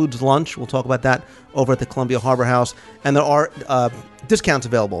also includes lunch. We'll talk about that over at the Columbia Harbor House. And there are discounts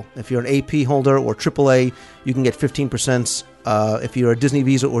available. If you're an AP holder or AAA, you can get 15%. If you're a Disney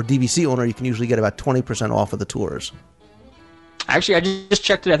Visa or DVC owner, you can usually get about 20% off of the tours. Actually, I just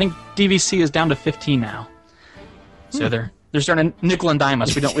checked it. I think DVC is down to 15 now. So they're starting to nickel and dime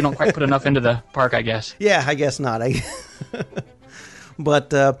us. We don't quite put enough into the park, I guess. Yeah, I guess not.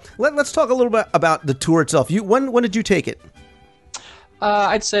 But let's talk a little bit about the tour itself. When did you take it?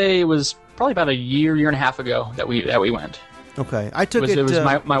 I'd say it was probably about a year and a half ago that we went. Okay, I took it. It was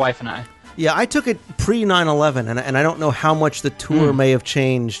my wife and I. Yeah, I took it pre 9/11, and I don't know how much the tour may have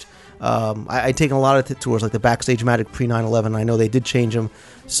changed. I'd taken a lot of tours, like the Backstage Magic pre 9/11. I know they did change them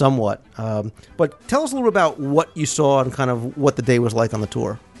somewhat. But tell us a little bit about what you saw and kind of what the day was like on the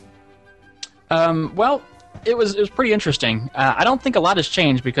tour. Well, it was pretty interesting. I don't think a lot has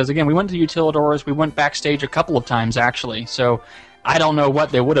changed because, again, we went to the Utilidors. We went backstage a couple of times, actually. So I don't know what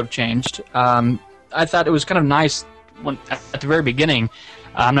they would have changed. I thought it was kind of nice at the very beginning.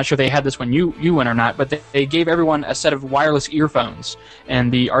 I'm not sure if they had this when you went or not, but they gave everyone a set of wireless earphones,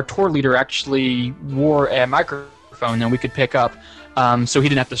 and our tour leader actually wore a microphone that we could pick up, so he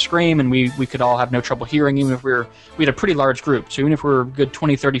didn't have to scream, and we could all have no trouble hearing, even if we had a pretty large group, so even if we were a good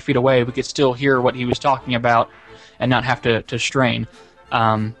 20, 30 feet away, we could still hear what he was talking about and not have to strain.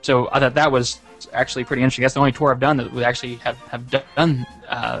 So I thought that was actually pretty interesting. That's the only tour I've done that we actually have done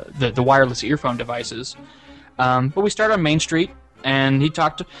the wireless earphone devices. But we started on Main Street, and he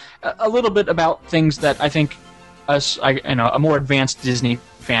talked a little bit about things that I think a more advanced Disney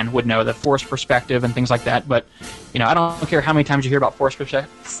fan would know, the force perspective and things like that. But I don't care how many times you hear about force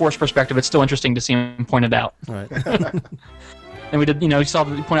perspective; it's still interesting to see him pointed out. Right. Then we did, you saw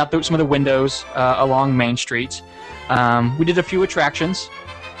we point out some of the windows along Main Street. We did a few attractions,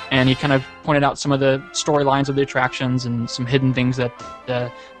 and he kind of pointed out some of the storylines of the attractions and some hidden things that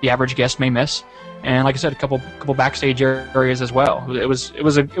the average guest may miss. And like I said, a couple backstage areas as well. It was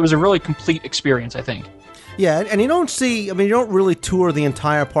a really complete experience, I think. Yeah, and you don't really tour the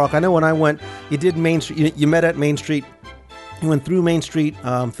entire park. I know when I went, you did Main Street. You met at Main Street. You went through Main Street,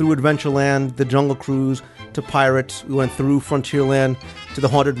 through Adventureland, the Jungle Cruise, to Pirates. We went through Frontierland to the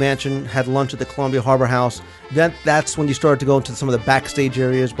Haunted Mansion, had lunch at the Columbia Harbor House. That's when you started to go into some of the backstage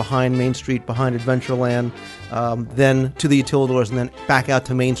areas behind Main Street, behind Adventureland, then to the Utilidors, and then back out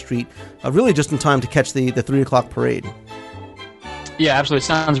to Main Street, really just in time to catch the 3 o'clock parade. Yeah, absolutely. It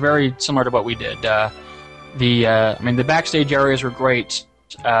sounds very similar to what we did. The backstage areas were great.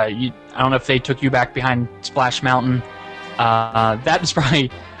 I don't know if they took you back behind Splash Mountain. That is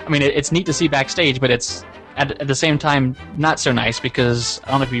probably, it's neat to see backstage, but it's at the same time not so nice because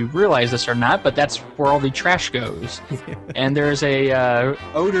I don't know if you realize this or not, but that's where all the trash goes. And there's a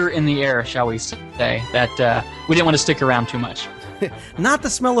odor in the air, shall we say, that we didn't want to stick around too much. Not the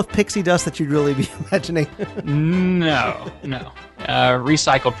smell of pixie dust that you'd really be imagining. No.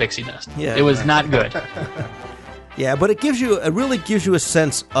 Recycled pixie dust. Yeah, it was not good. Yeah, but it really gives you a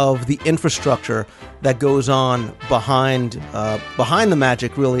sense of the infrastructure that goes on behind the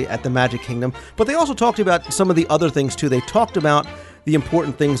magic, really, at the Magic Kingdom. But they also talked about some of the other things, too. They talked about the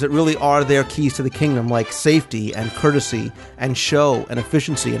important things that really are their keys to the kingdom, like safety and courtesy and show and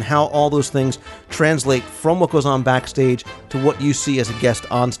efficiency, and how all those things translate from what goes on backstage to what you see as a guest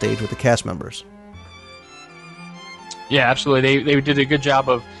on stage with the cast members. Yeah, absolutely. They did a good job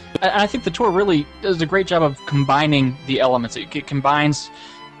of... I think the tour really does a great job of combining the elements. It combines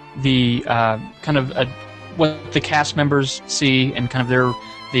the what the cast members see and kind of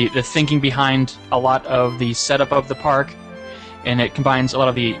the thinking behind a lot of the setup of the park, and it combines a lot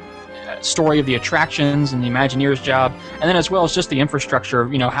of the story of the attractions and the Imagineer's job, and then as well as just the infrastructure,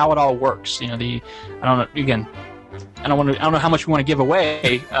 how it all works. I don't know how much we want to give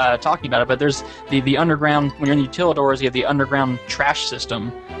away talking about it, but there's the underground. When you're in the Utilidors, you have the underground trash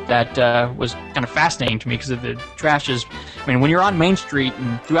system that was kind of fascinating to me because the trash is. When you're on Main Street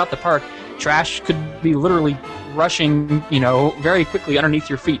and throughout the park, trash could be literally rushing, very quickly underneath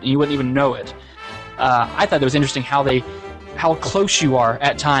your feet, and you wouldn't even know it. I thought it was interesting how close you are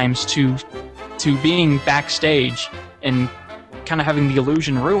at times to being backstage and kind of having the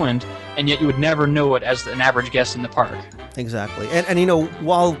illusion ruined, and yet you would never know it as an average guest in the park. Exactly. And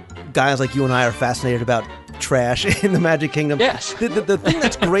while guys like you and I are fascinated about trash in the Magic Kingdom, yes, the thing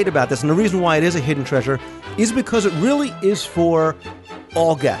that's great about this, and the reason why it is a hidden treasure, is because it really is for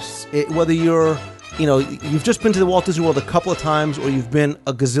all guests. Whether you've just been to the Walt Disney World a couple of times, or you've been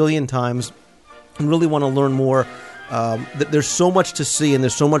a gazillion times and really want to learn more, there's so much to see, and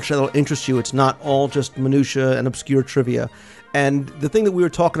there's so much that'll interest you. It's not all just minutia and obscure trivia. And the thing that we were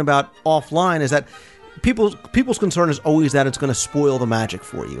talking about offline is that people's concern is always that it's going to spoil the magic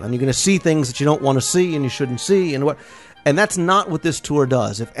for you, and you're going to see things that you don't want to see and you shouldn't see, and that's not what this tour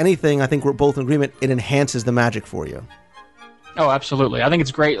does. If anything, I think we're both in agreement, it enhances the magic for you. Oh, absolutely. I think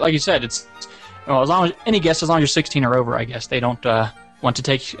it's great. Like you said, as long as any guest, as long as you're 16 or over, I guess they don't want to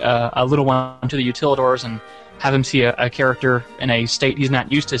take a little one to the Utilidors and have him see a character in a state he's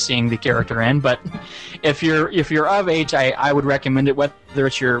not used to seeing the character in. But if you're of age, I would recommend it, whether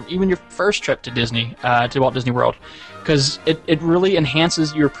it's even your first trip to Disney, to Walt Disney World, because it really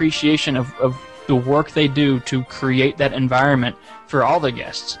enhances your appreciation of the work they do to create that environment for all the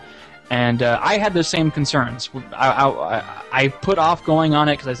guests. And I had the same concerns. I put off going on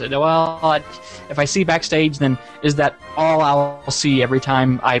it because I said, if I see backstage, then is that all I'll see every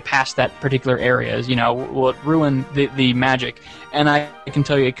time I pass that particular area? Will it ruin the magic? And I can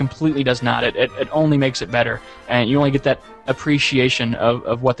tell you it completely does not. It only makes it better. And you only get that appreciation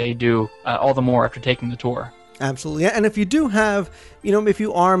of what they do all the more after taking the tour. Absolutely. And if you do have, if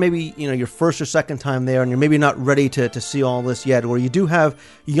you are maybe, your first or second time there and you're maybe not ready to see all this yet, or you do have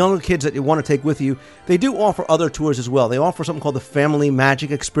younger kids that you want to take with you, they do offer other tours as well. They offer something called the Family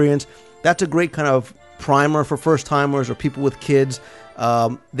Magic Experience. That's a great kind of primer for first-timers or people with kids.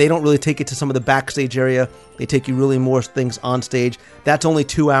 They don't really take you to some of the backstage area. They take you really more things on stage. That's only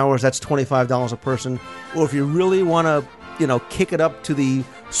 2 hours. That's $25 a person. Or if you really want to, kick it up to the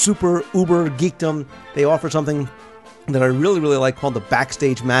super uber geekdom, they offer something that I really, really like called the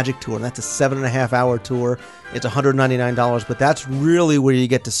Backstage Magic Tour. And that's a 7.5 hour tour. It's $199, but that's really where you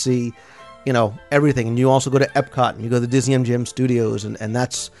get to see, everything. And you also go to Epcot and you go to the Disney MGM Studios, and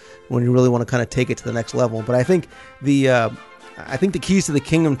that's when you really want to kind of take it to the next level. But I think the I think the Keys to the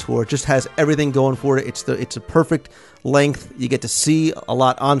Kingdom tour just has everything going for it. It's a perfect length. You get to see a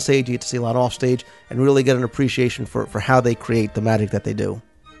lot on stage, you get to see a lot off stage, and really get an appreciation for how they create the magic that they do.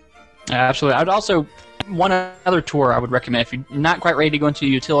 Absolutely. I'd also, one other tour I would recommend, if you're not quite ready to go into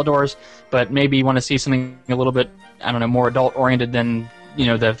Utilidors, but maybe you want to see something a little bit, I don't know, more adult-oriented than,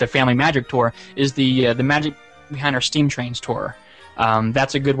 the Family Magic tour, is the Magic Behind Our Steam Trains tour.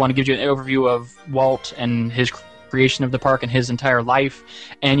 That's a good one. It gives you an overview of Walt and his creation of the park and his entire life,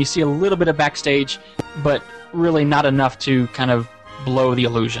 and you see a little bit of backstage, but really not enough to kind of blow the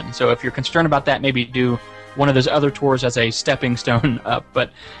illusion. So if you're concerned about that, maybe do one of those other tours as a stepping stone up.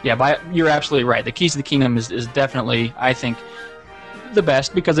 But yeah, you're absolutely right. The Keys to the Kingdom is definitely, I think, the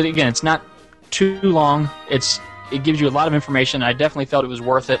best, because it's not too long. It gives you a lot of information. I definitely felt it was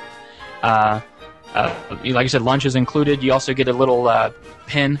worth it. Like I said, lunch is included. You also get a little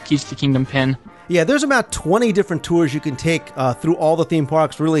pin, Keys to the Kingdom pin. Yeah, there's about 20 different tours you can take through all the theme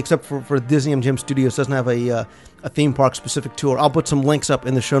parks, really, except for Disney MGM Studios doesn't have a theme park specific tour. I'll put some links up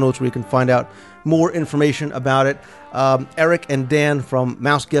in the show notes where you can find out more information about it. Eric and Dan from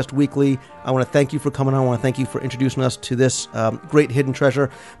Mouse Guest Weekly, I want to thank you for coming on. I want to thank you for introducing us to this great hidden treasure.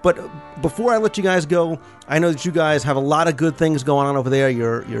 But before I let you guys go, I know that you guys have a lot of good things going on over there.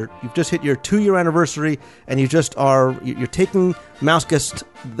 You've just hit your 2-year anniversary, and you're taking Mouse Guest,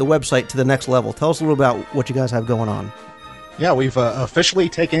 the website, to the next level. Tell us a little about what you guys have going on. Yeah, we've officially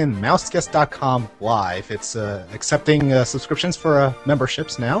taken mouseguest.com live. It's accepting subscriptions for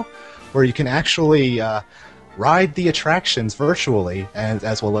memberships now, where you can actually ride the attractions virtually, and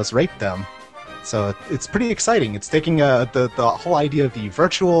as well as rate them. So it's pretty exciting. It's taking the whole idea of the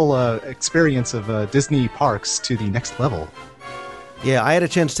virtual experience of Disney parks to the next level. Yeah, I had a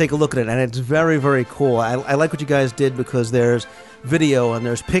chance to take a look at it, and it's very, very cool. I like what you guys did, because there's video and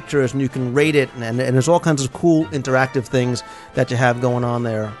there's pictures, and you can rate it, and there's all kinds of cool interactive things that you have going on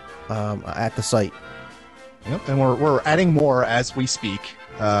there at the site. Yep, and we're adding more as we speak.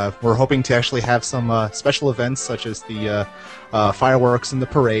 We're hoping to actually have some special events, such as the fireworks and the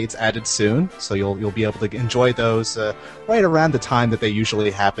parades, added soon. So you'll be able to enjoy those right around the time that they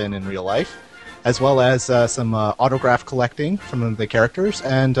usually happen in real life, as well as some autograph collecting from the characters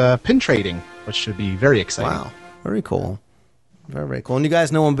and pin trading, which should be very exciting. Wow, very cool. Very, very cool. And you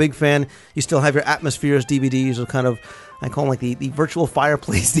guys know I'm a big fan. You still have your Atmospheres DVDs, or kind of, I call them like the virtual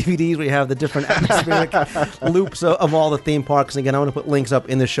fireplace DVDs, where you have the different atmospheric loops of all the theme parks. And again, I want to put links up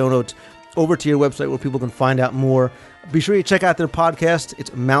in the show notes over to your website where people can find out more. Be sure you check out their podcast.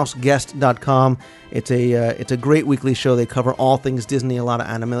 It's mouseguest.com. It's a great weekly show. They cover all things Disney, a lot of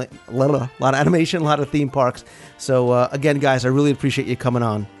animation, a lot of theme parks. So again, guys, I really appreciate you coming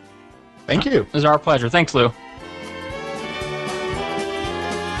on. Thank you. It was our pleasure. Thanks, Lou.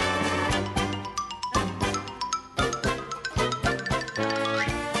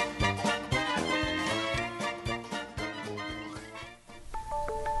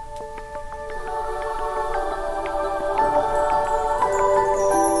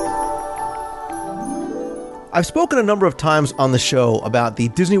 I've spoken a number of times on the show about the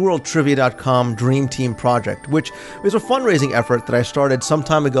DisneyWorldTrivia.com Dream Team project, which is a fundraising effort that I started some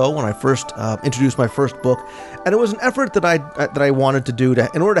time ago when I first introduced my first book, and it was an effort that I wanted to do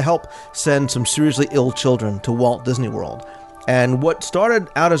in order to help send some seriously ill children to Walt Disney World. And what started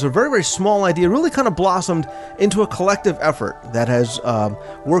out as a very, very small idea really kind of blossomed into a collective effort that has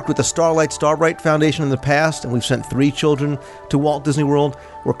worked with the Starbright Foundation in the past, and we've sent 3 children to Walt Disney World.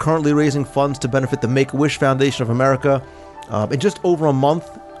 We're currently raising funds to benefit the Make-A-Wish Foundation of America. In just over a month,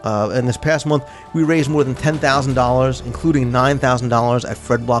 and this past month, we raised more than $10,000, including $9,000 at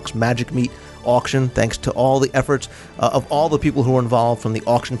Fred Block's Magic Meet auction, thanks to all the efforts of all the people who were involved, from the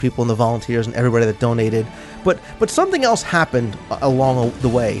auction people and the volunteers and everybody that donated. But something else happened along the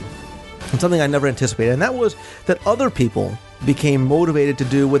way, and something I never anticipated, and that was that other people became motivated to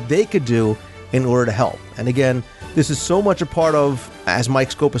do what they could do in order to help. And again, this is so much a part of, as Mike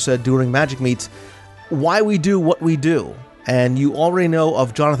Scopa said during Magic Meets, why we do what we do. And you already know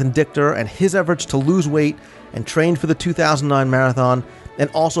of Jonathan Dichter and his efforts to lose weight and train for the 2009 marathon, and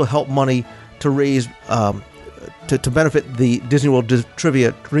also help money to raise to benefit the Disney World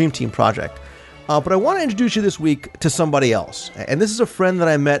Trivia Dream Team project. But I want to introduce you this week to somebody else. And this is a friend that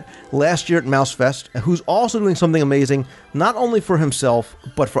I met last year at Mouse Fest, who's also doing something amazing, not only for himself,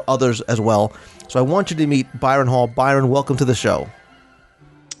 but for others as well. So I want you to meet Byron Hall. Byron, welcome to the show.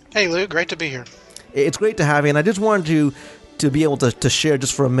 Hey, Lou. Great to be here. It's great to have you, and I just wanted you to be able to share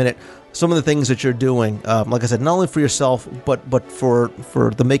just for a minute some of the things that you're doing. Like I said, not only for yourself, but for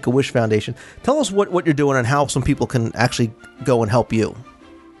the Make-A-Wish Foundation. Tell us what you're doing and how some people can actually go and help you.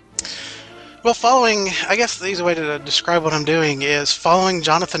 Well, I guess the easy way to describe what I'm doing is following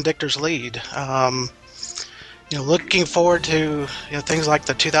Jonathan Dichter's lead. Looking forward to things like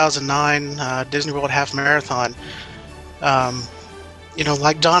the 2009 Disney World Half Marathon.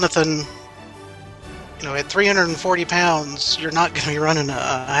 Like Jonathan, at 340 pounds, you're not going to be running a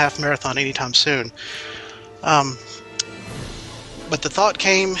half marathon anytime soon. But the thought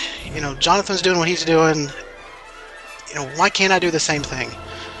came, Jonathan's doing what he's doing. Why can't I do the same thing?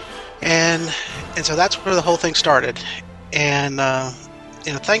 And so that's where the whole thing started. And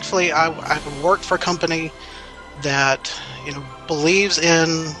thankfully, I've worked for a company that believes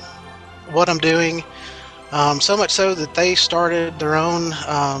in what I'm doing. So much so that they started their own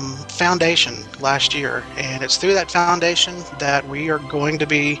foundation last year, and it's through that foundation that we are going to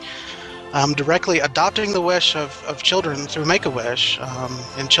be directly adopting the wish of children through Make-A-Wish,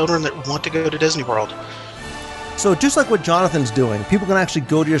 and children that want to go to Disney World. So just like what Jonathan's doing, people can actually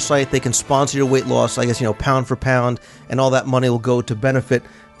go to your site, they can sponsor your weight loss, I guess, pound for pound, and all that money will go to benefit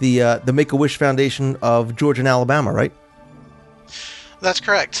the Make-A-Wish Foundation of Georgia and Alabama, right? That's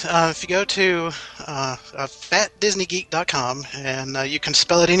correct. If you go to fatdisneygeek.com, and you can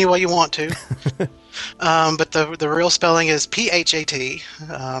spell it any way you want to, but the real spelling is P-H-A-T.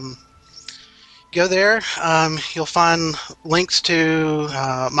 Go there. You'll find links to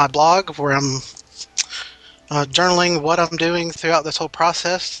my blog where I'm journaling what I'm doing throughout this whole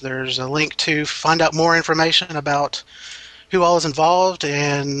process. There's a link to find out more information about who all is involved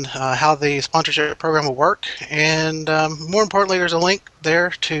and how the sponsorship program will work. And more importantly, there's a link there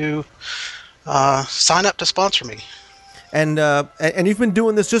to sign up to sponsor me. And you've been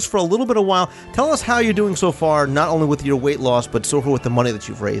doing this just for a little bit of a while. Tell us how you're doing so far, not only with your weight loss, but so far with the money that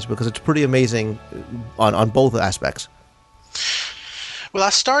you've raised, because it's pretty amazing on both aspects. Well, I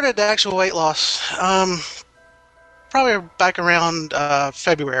started the actual weight loss probably back around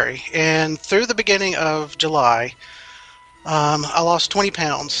February, and through the beginning of July, I lost 20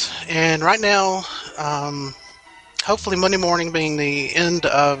 pounds. And right now, hopefully Monday morning being the end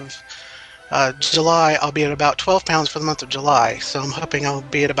of July, I'll be at about 12 pounds for the month of July. So I'm hoping I'll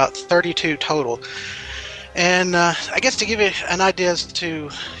be at about 32 total. And I guess to give you an idea as to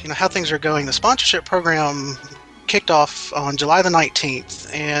how things are going, the sponsorship program kicked off on July the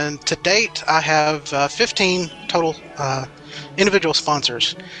 19th, and to date I have 15 total individual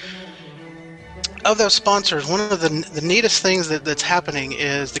sponsors. Of those sponsors, one of the neatest things that's happening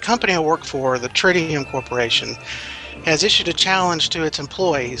is the company I work for, the Tritium Corporation, has issued a challenge to its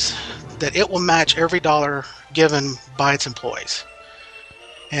employees that it will match every dollar given by its employees.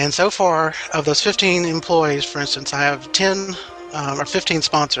 And so far, of those 15 employees, for instance, I have 10 or 15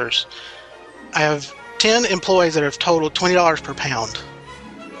 sponsors. I have 10 employees that have totaled $20 per pound.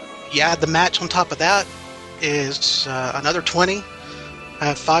 You add the match on top of that is another 20. I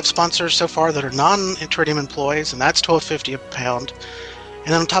have 5 sponsors so far that are non-Tritium employees, and that's $12.50 a pound.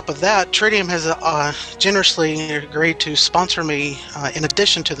 And then on top of that, Tritium has generously agreed to sponsor me in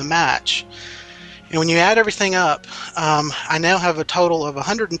addition to the match. And when you add everything up, I now have a total of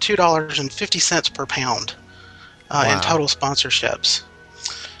 $102.50 per pound in total sponsorships.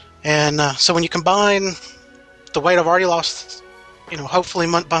 And so when you combine the weight I've already lost, hopefully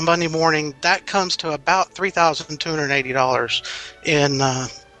by Monday morning, that comes to about $3,280 in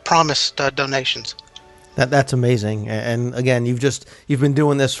promised donations. That's amazing. And again, you've been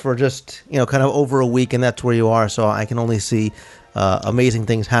doing this for just kind of over a week, and that's where you are. So I can only see amazing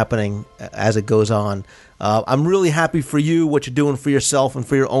things happening as it goes on. I'm really happy for you, what you're doing for yourself and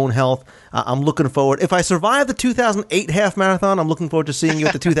for your own health. I'm looking forward. If I survive the 2008 half marathon, I'm looking forward to seeing you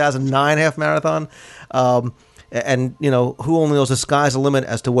at the 2009 half marathon. And, who only knows, the sky's the limit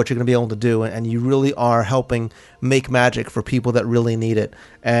as to what you're going to be able to do. And you really are helping make magic for people that really need it.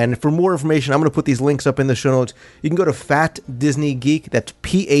 And for more information, I'm going to put these links up in the show notes. You can go to Fat Disney Geek. That's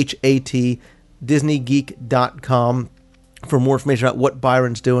PHAT, DisneyGeek.com. For more information about what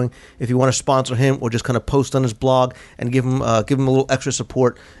Byron's doing, if you want to sponsor him or just kind of post on his blog and give him a little extra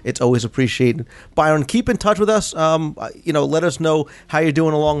support, it's always appreciated. Byron, keep in touch with us. Let us know how you're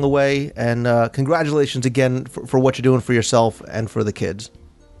doing along the way, and congratulations again for what you're doing for yourself and for the kids.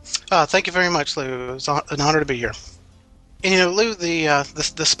 Thank you very much, Lou. It's an honor to be here. And Lou, the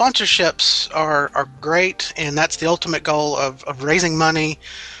sponsorships are great, and that's the ultimate goal of raising money.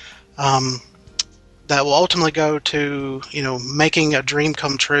 That will ultimately go to, making a dream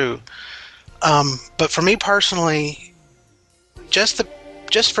come true. But for me personally, just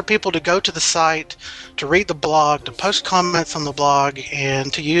for people to go to the site, to read the blog, to post comments on the blog,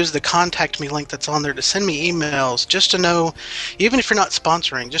 and to use the contact me link that's on there to send me emails, just to know, even if you're not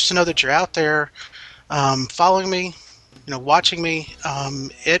sponsoring, just to know that you're out there following me, watching me.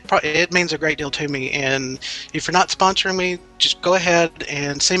 It means a great deal to me. And if you're not sponsoring me, just go ahead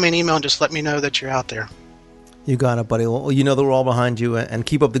and send me an email and just let me know that you're out there. You got it, buddy. Well, you know that we're all behind you, and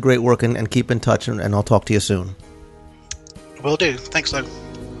keep up the great work, and keep in touch, and I'll talk to you soon. Will do. Thanks, Lou.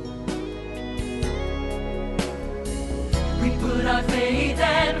 We put our faith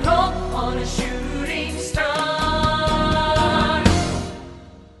and hope on a shooting star.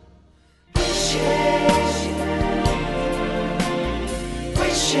 Wishes,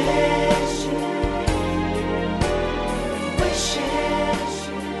 wishes, wishes.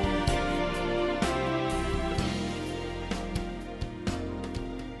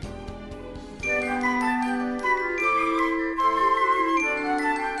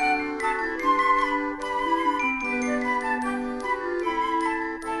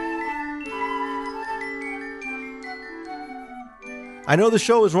 I know the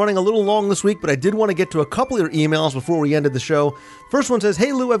show is running a little long this week, but I did want to get to a couple of your emails before we ended the show. First one says,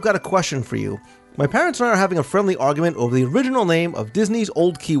 "Hey Lou, I've got a question for you. My parents and I are having a friendly argument over the original name of Disney's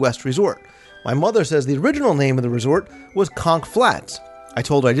Old Key West Resort. My mother says the original name of the resort was Conch Flats. I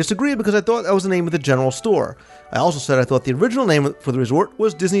told her I disagreed because I thought that was the name of the general store. I also said I thought the original name for the resort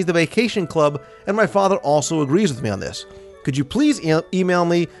was Disney's The Vacation Club, and my father also agrees with me on this. Could you please email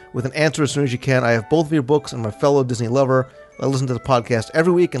me with an answer as soon as you can? I have both of your books and I'm a fellow Disney lover. I listen to the podcast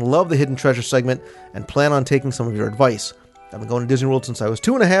every week and love the Hidden Treasure segment and plan on taking some of your advice. I've been going to Disney World since I was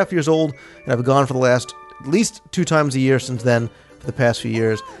 2.5 years old, and I've gone for the last at least 2 times a year since then for the past few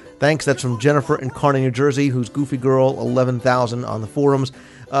years. Thanks." That's from Jennifer in Kearney, New Jersey, who's Goofy Girl 11,000 on the forums.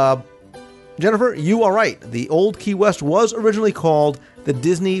 Jennifer, you are right. The Old Key West was originally called the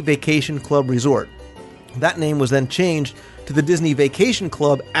Disney Vacation Club Resort. That name was then changed to the Disney Vacation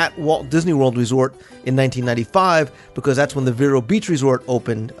Club at Walt Disney World Resort in 1995, because that's when the Vero Beach Resort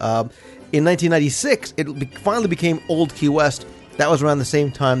opened. In 1996, it finally became Old Key West. That was around the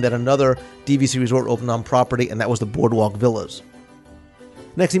same time that another DVC resort opened on property, and that was the Boardwalk Villas.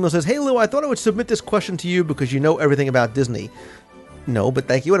 Next email says, "Hey Lou, I thought I would submit this question to you because you know everything about Disney." No, but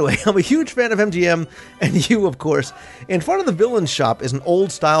thank you anyway. I'm a huge fan of MGM, and you, of course. In front of the Villains shop is an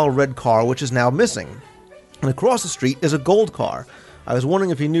old-style red car, which is now missing. And across the street is a gold car. I was wondering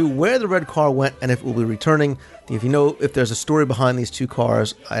if you knew where the red car went and if it will be returning. If you know if there's a story behind these two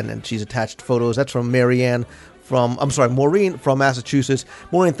cars, and she's attached photos. That's from Maureen from Massachusetts.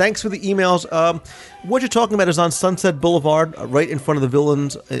 Maureen, thanks for the emails. What you're talking about is on Sunset Boulevard, right in front of the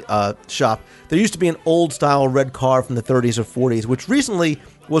Villains shop. There used to be an old-style red car from the 30s or 40s, which recently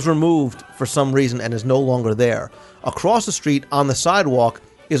was removed for some reason and is no longer there. Across the street on the sidewalk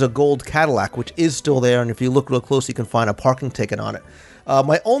is a gold Cadillac, which is still there, and if you look real close, you can find a parking ticket on it.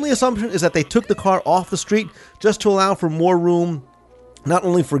 My only assumption is that they took the car off the street just to allow for more room, not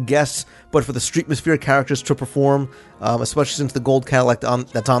only for guests, but for the Streetmosphere characters to perform, especially since the gold Cadillac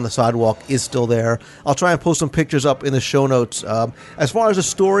that's on the sidewalk is still there. I'll try and post some pictures up in the show notes. As far as a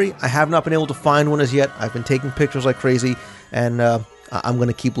story, I have not been able to find one as yet. I've been taking pictures like crazy, and I'm going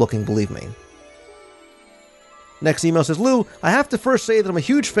to keep looking, believe me. Next email says, "Lou, I have to first say that I'm a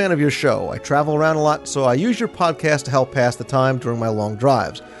huge fan of your show. I travel around a lot, so I use your podcast to help pass the time during my long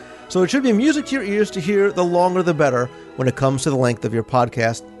drives. So it should be music to your ears to hear the longer the better when it comes to the length of your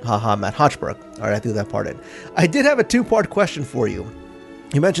podcast. Haha, Matt Hochberg." All right, I threw that part in. I did have a 2-part question for you.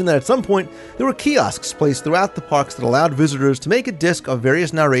 You mentioned that at some point there were kiosks placed throughout the parks that allowed visitors to make a disc of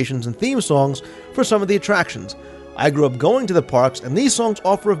various narrations and theme songs for some of the attractions. I grew up going to the parks, and these songs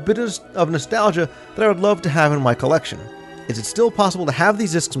offer a bit of nostalgia that I would love to have in my collection. Is it still possible to have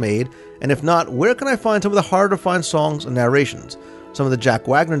these discs made? And if not, where can I find some of the harder-to-find songs and narrations? Some of the Jack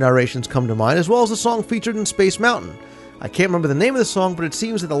Wagner narrations come to mind, as well as the song featured in Space Mountain. I can't remember the name of the song, but it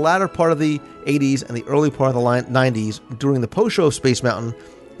seems that the latter part of the 80s and the early part of the 90s, during the post-show of Space Mountain,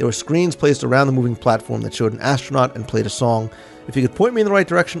 there were screens placed around the moving platform that showed an astronaut and played a song. If you could point me in the right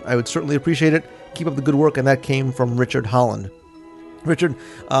direction, I would certainly appreciate it. Keep up the good work, and that came from Richard Holland. Richard,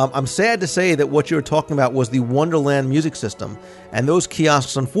 I'm sad to say that what you were talking about was the Wonderland music system, and those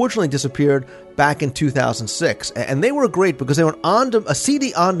kiosks unfortunately disappeared back in 2006. And they were great because they were a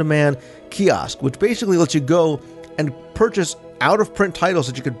CD on-demand kiosk, which basically lets you go and purchase out-of-print titles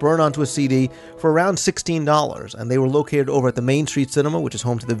that you could burn onto a CD for around $16. And they were located over at the Main Street Cinema, which is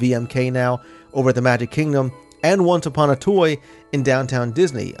home to the VMK now, over at the Magic Kingdom, and Once Upon a Toy in downtown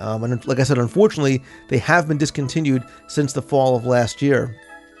Disney. And like I said, unfortunately, they have been discontinued since the fall of last year.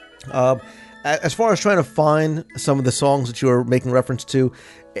 As far as trying to find some of the songs that you're making reference to,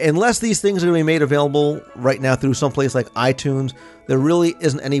 unless these things are going to be made available right now through someplace like iTunes, there really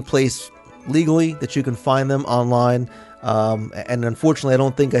isn't any place legally, that you can find them online. And unfortunately, I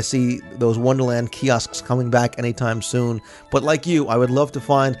don't think I see those Wonderland kiosks coming back anytime soon. But like you, I would love to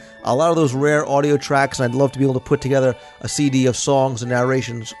find a lot of those rare audio tracks, and I'd love to be able to put together a CD of songs and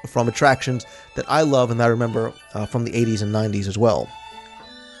narrations from attractions that I love and that I remember from the 80s and 90s as well.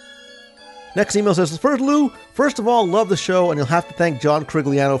 Next email says, first of all, love the show, and you'll have to thank John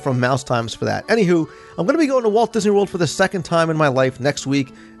Crigliano from Mouse Times for that. Anywho, I'm going to be going to Walt Disney World for the second time in my life next week,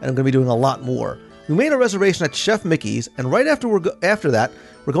 and I'm going to be doing a lot more. We made a reservation at Chef Mickey's, and right after that,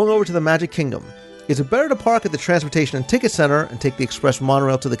 we're going over to the Magic Kingdom. Is it better to park at the Transportation and Ticket Center and take the Express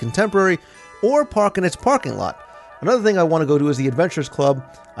Monorail to the Contemporary, or park in its parking lot? Another thing I want to go to is the Adventures Club.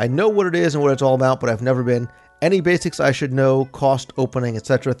 I know what it is and what it's all about, but I've never been. Any basics I should know, cost, opening,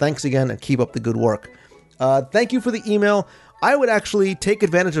 etc. Thanks again, and keep up the good work. Thank you for the email. I would actually take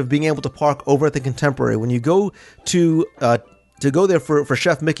advantage of being able to park over at the Contemporary. When you go to go there for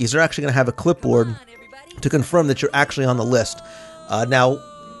Chef Mickey's, they're actually going to have a clipboard to confirm that you're actually on the list. Now,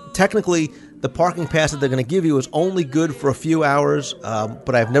 technically, the parking pass that they're going to give you is only good for a few hours,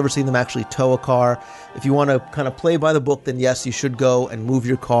 but I've never seen them actually tow a car. If you want to kind of play by the book, then yes, you should go and move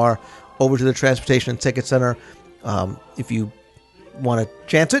your car over to the Transportation and Ticket Center. If you want to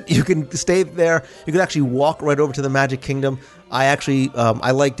chance it, you can stay there. You can actually walk right over to the Magic Kingdom. I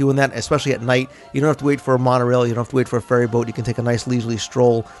like doing that, especially at night. You don't have to wait for a monorail. You don't have to wait for a ferry boat. You can take a nice leisurely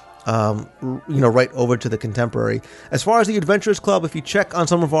stroll, right over to the Contemporary. As far as the Adventurers Club, if you check on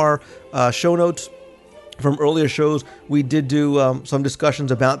some of our show notes from earlier shows, we did do some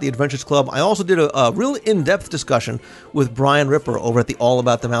discussions about the Adventures Club. I also did a real in-depth discussion with Brian Ripper over at the All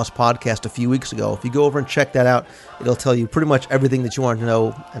About the Mouse podcast a few weeks ago. If you go over and check that out, it'll tell you pretty much everything that you wanted to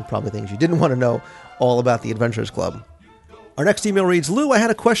know, and probably things you didn't want to know, all about the Adventures Club. Our next email reads, Lou, I had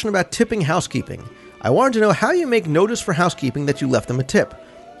a question about tipping housekeeping. I wanted to know how you make notice for housekeeping that you left them a tip.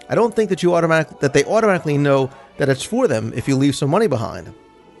 I don't think that they automatically know that it's for them if you leave some money behind.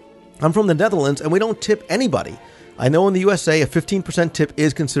 I'm from the Netherlands, and we don't tip anybody. I know in the USA a 15% tip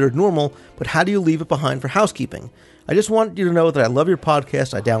is considered normal, but how do you leave it behind for housekeeping? I just want you to know that I love your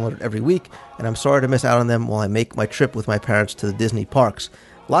podcast. I download it every week, and I'm sorry to miss out on them while I make my trip with my parents to the Disney parks.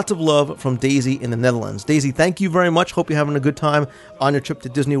 Lots of love from Daisy in the Netherlands. Daisy, thank you very much. Hope you're having a good time on your trip to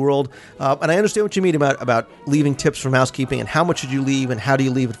Disney World. And I understand what you mean about leaving tips from housekeeping and how much should you leave and how do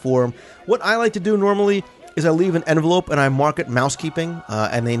you leave it for them. What I like to do normally is I leave an envelope and I mark it mousekeeping,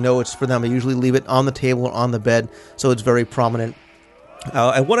 and they know it's for them. I usually leave it on the table or on the bed, so it's very prominent.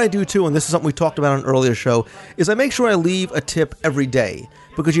 And what I do too, and this is something we talked about on an earlier show, is I make sure I leave a tip every day,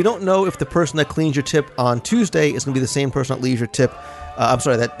 because you don't know if the person that cleans your tip on Tuesday is going to be the same person that leaves your tip,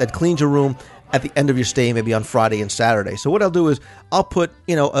 that cleans your room at the end of your stay, maybe on Friday and Saturday. So what I'll do is I'll put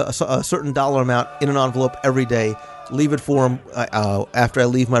a certain dollar amount in an envelope every day, leave it for them after I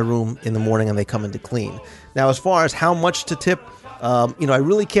leave my room in the morning and they come in to clean. Now, as far as how much to tip, I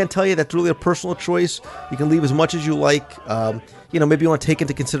really can't tell you. That's really a personal choice. You can leave as much as you like. Maybe you want to take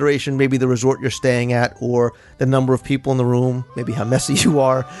into consideration maybe the resort you're staying at or the number of people in the room, maybe how messy you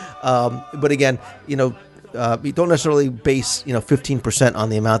are. But again, you don't necessarily base 15% on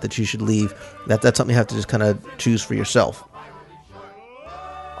the amount that you should leave. That's something you have to just kind of choose for yourself.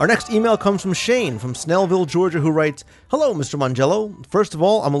 Our next email comes from Shane from Snellville, Georgia, who writes, Hello, Mr. Mangello. First of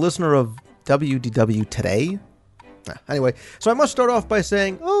all, I'm a listener of WDW Today. Anyway, so I must start off by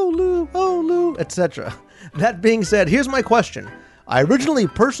saying, oh, Lou, etc. That being said, here's my question. I originally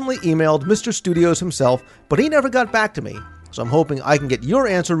personally emailed Mr. Studios himself, but he never got back to me. So I'm hoping I can get your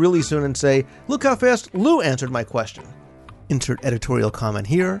answer really soon and say, look how fast Lou answered my question. Insert editorial comment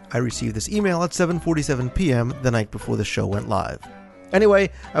here. I received this email at 7:47 p.m. the night before the show went live. Anyway,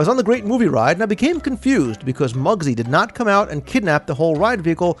 I was on the Great Movie Ride, and I became confused because Muggsy did not come out and kidnap the whole ride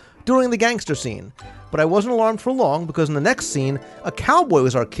vehicle during the gangster scene. But I wasn't alarmed for long because in the next scene, a cowboy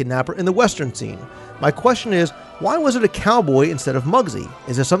was our kidnapper in the western scene. My question is, why was it a cowboy instead of Muggsy?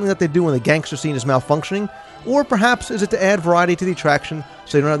 Is there something that they do when the gangster scene is malfunctioning? Or perhaps is it to add variety to the attraction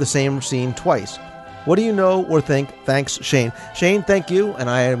so you don't have the same scene twice? What do you know or think? Thanks, Shane. Shane, thank you, and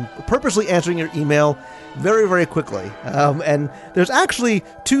I am purposely answering your email very, very quickly. And there's actually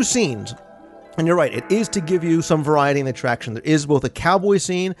two scenes. And you're right, it is to give you some variety in the attraction. There is both a cowboy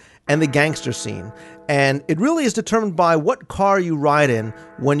scene and the gangster scene. And it really is determined by what car you ride in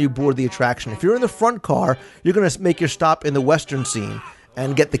when you board the attraction. If you're in the front car, you're going to make your stop in the western scene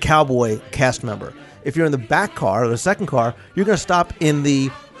and get the cowboy cast member. If you're in the back car, or the second car, you're going to stop in the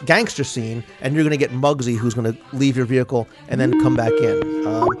gangster scene, and you're going to get Muggsy, who's going to leave your vehicle and then come back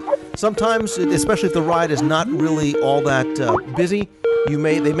in. Sometimes, especially if the ride is not really all that busy, they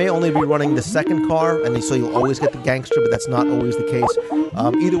may only be running the second car, and so you'll always get the gangster, but that's not always the case.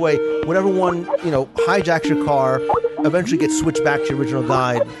 Either way, whenever one, hijacks your car, eventually gets switched back to your original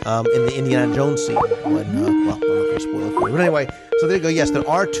guide in the Indiana Jones scene. When, I'm not going to spoil it for you. But anyway, so there you go. Yes, there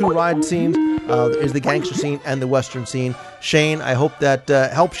are 2 ride scenes. There's the gangster scene and the Western scene. Shane, I hope that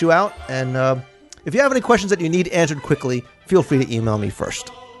helps you out. And if you have any questions that you need answered quickly, feel free to email me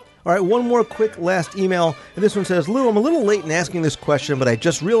first. All right, one more quick last email, and this one says, Lou, I'm a little late in asking this question, but I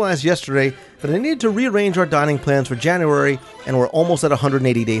just realized yesterday that I needed to rearrange our dining plans for January, and we're almost at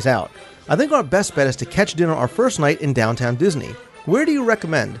 180 days out. I think our best bet is to catch dinner our first night in downtown Disney. Where do you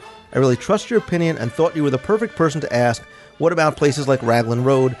recommend? I really trust your opinion and thought you were the perfect person to ask. What about places like Raglan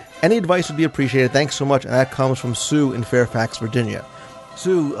Road? Any advice would be appreciated. Thanks so much, and that comes from Sue in Fairfax, Virginia.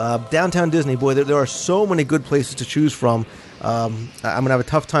 Sue, downtown Disney, boy, there are so many good places to choose from. I'm going to have a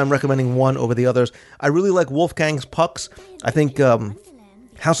tough time recommending one over the others. I really like Wolfgang's Pucks. I think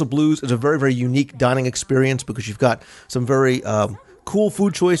House of Blues is a very, very unique dining experience because you've got some very cool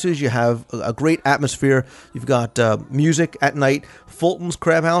food choices. You have a great atmosphere. You've got music at night. Fulton's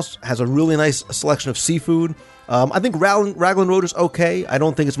Crab House has a really nice selection of seafood. I think Raglan Road is okay. I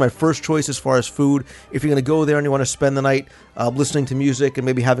don't think it's my first choice as far as food. If you're going to go there and you want to spend the night listening to music and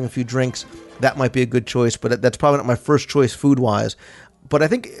maybe having a few drinks, that might be a good choice, but that's probably not my first choice food-wise. But I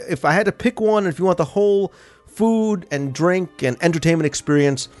think if I had to pick one, if you want the whole food and drink and entertainment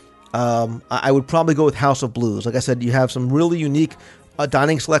experience, I would probably go with House of Blues. Like I said, you have some really unique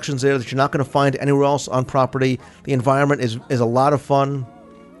dining selections there that you're not going to find anywhere else on property. The environment is a lot of fun.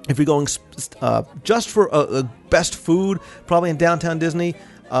 If you're going just for a best food, probably in downtown Disney,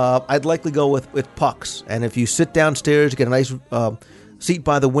 I'd likely go with Pucks. And if you sit downstairs, you get a nice seat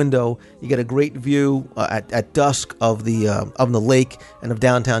by the window, you get a great view at dusk of the lake and of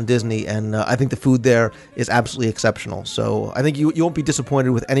downtown Disney. And I think the food there is absolutely exceptional. So I think you won't be disappointed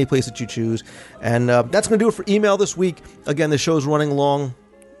with any place that you choose. And that's going to do it for email this week. Again, the show's running long.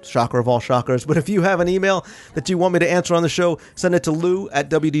 Shocker of all shockers. But if you have an email that you want me to answer on the show, send it to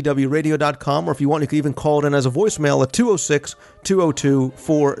lou@wdwradio.com, or if you want, you can even call it in as a voicemail at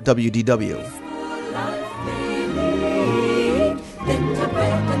 206-202-4WDW.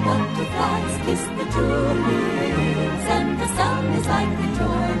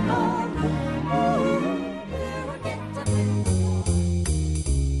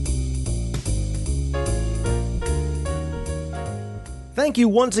 Thank you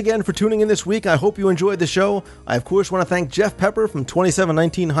once again for tuning in this week. I hope you enjoyed the show. I, of course, want to thank Jeff Pepper from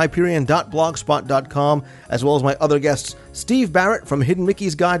 2719hyperion.blogspot.com, as well as my other guests, Steve Barrett from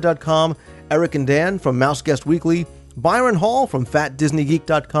HiddenMickeysGuide.com, Eric and Dan from Mouse Guest Weekly, Byron Hall from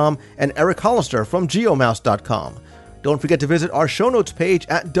FatDisneyGeek.com, and Eric Hollister from GeoMouse.com. Don't forget to visit our show notes page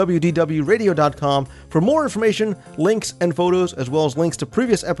at WDWRadio.com for more information, links, and photos, as well as links to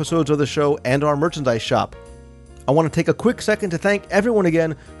previous episodes of the show and our merchandise shop. I want to take a quick second to thank everyone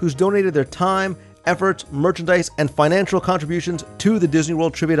again who's donated their time, efforts, merchandise, and financial contributions to the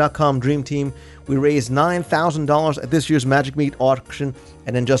DisneyWorldTrivia.com Dream Team. We raised $9,000 at this year's Magic Meet auction,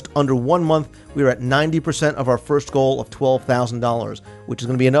 and in just under 1 month, we are at 90% of our first goal of $12,000, which is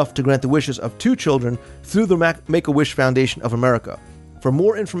going to be enough to grant the wishes of 2 children through the Make-A-Wish Foundation of America. For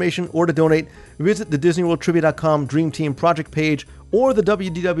more information or to donate, visit the DisneyWorldTrivia.com Dream Team project page or the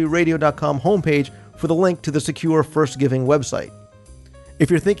WDWRadio.com homepage for the link to the secure First Giving website.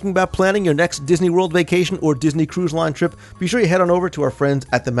 If you're thinking about planning your next Disney World vacation or Disney Cruise Line trip, be sure you head on over to our friends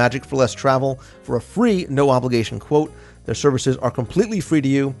at the Magic for Less Travel for a free, no-obligation quote. Their services are completely free to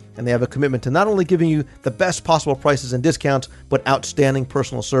you, and they have a commitment to not only giving you the best possible prices and discounts, but outstanding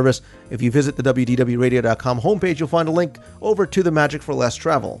personal service. If you visit the WDWRadio.com homepage, you'll find a link over to the Magic for Less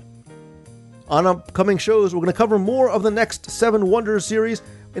Travel. On upcoming shows, we're going to cover more of the next 7 Wonders series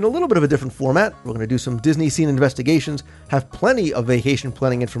in a little bit of a different format. We're going to do some Disney scene investigations, have plenty of vacation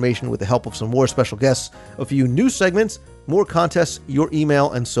planning information with the help of some more special guests, a few new segments, more contests, your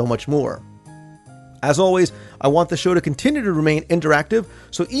email, and so much more. As always, I want the show to continue to remain interactive,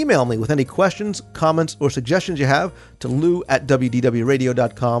 so email me with any questions, comments, or suggestions you have to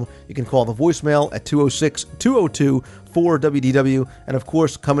lou@wdwradio.com. You can call the voicemail at 206-202-4WDW, and of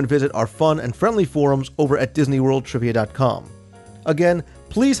course, come and visit our fun and friendly forums over at DisneyWorldTrivia.com. Again,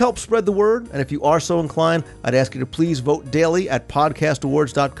 please help spread the word, and if you are so inclined, I'd ask you to please vote daily at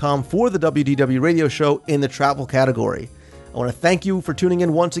podcastawards.com for the WDW radio show in the travel category. I want to thank you for tuning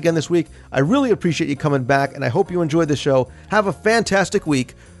in once again this week. I really appreciate you coming back, and I hope you enjoyed the show. Have a fantastic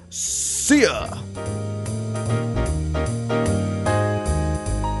week. See ya!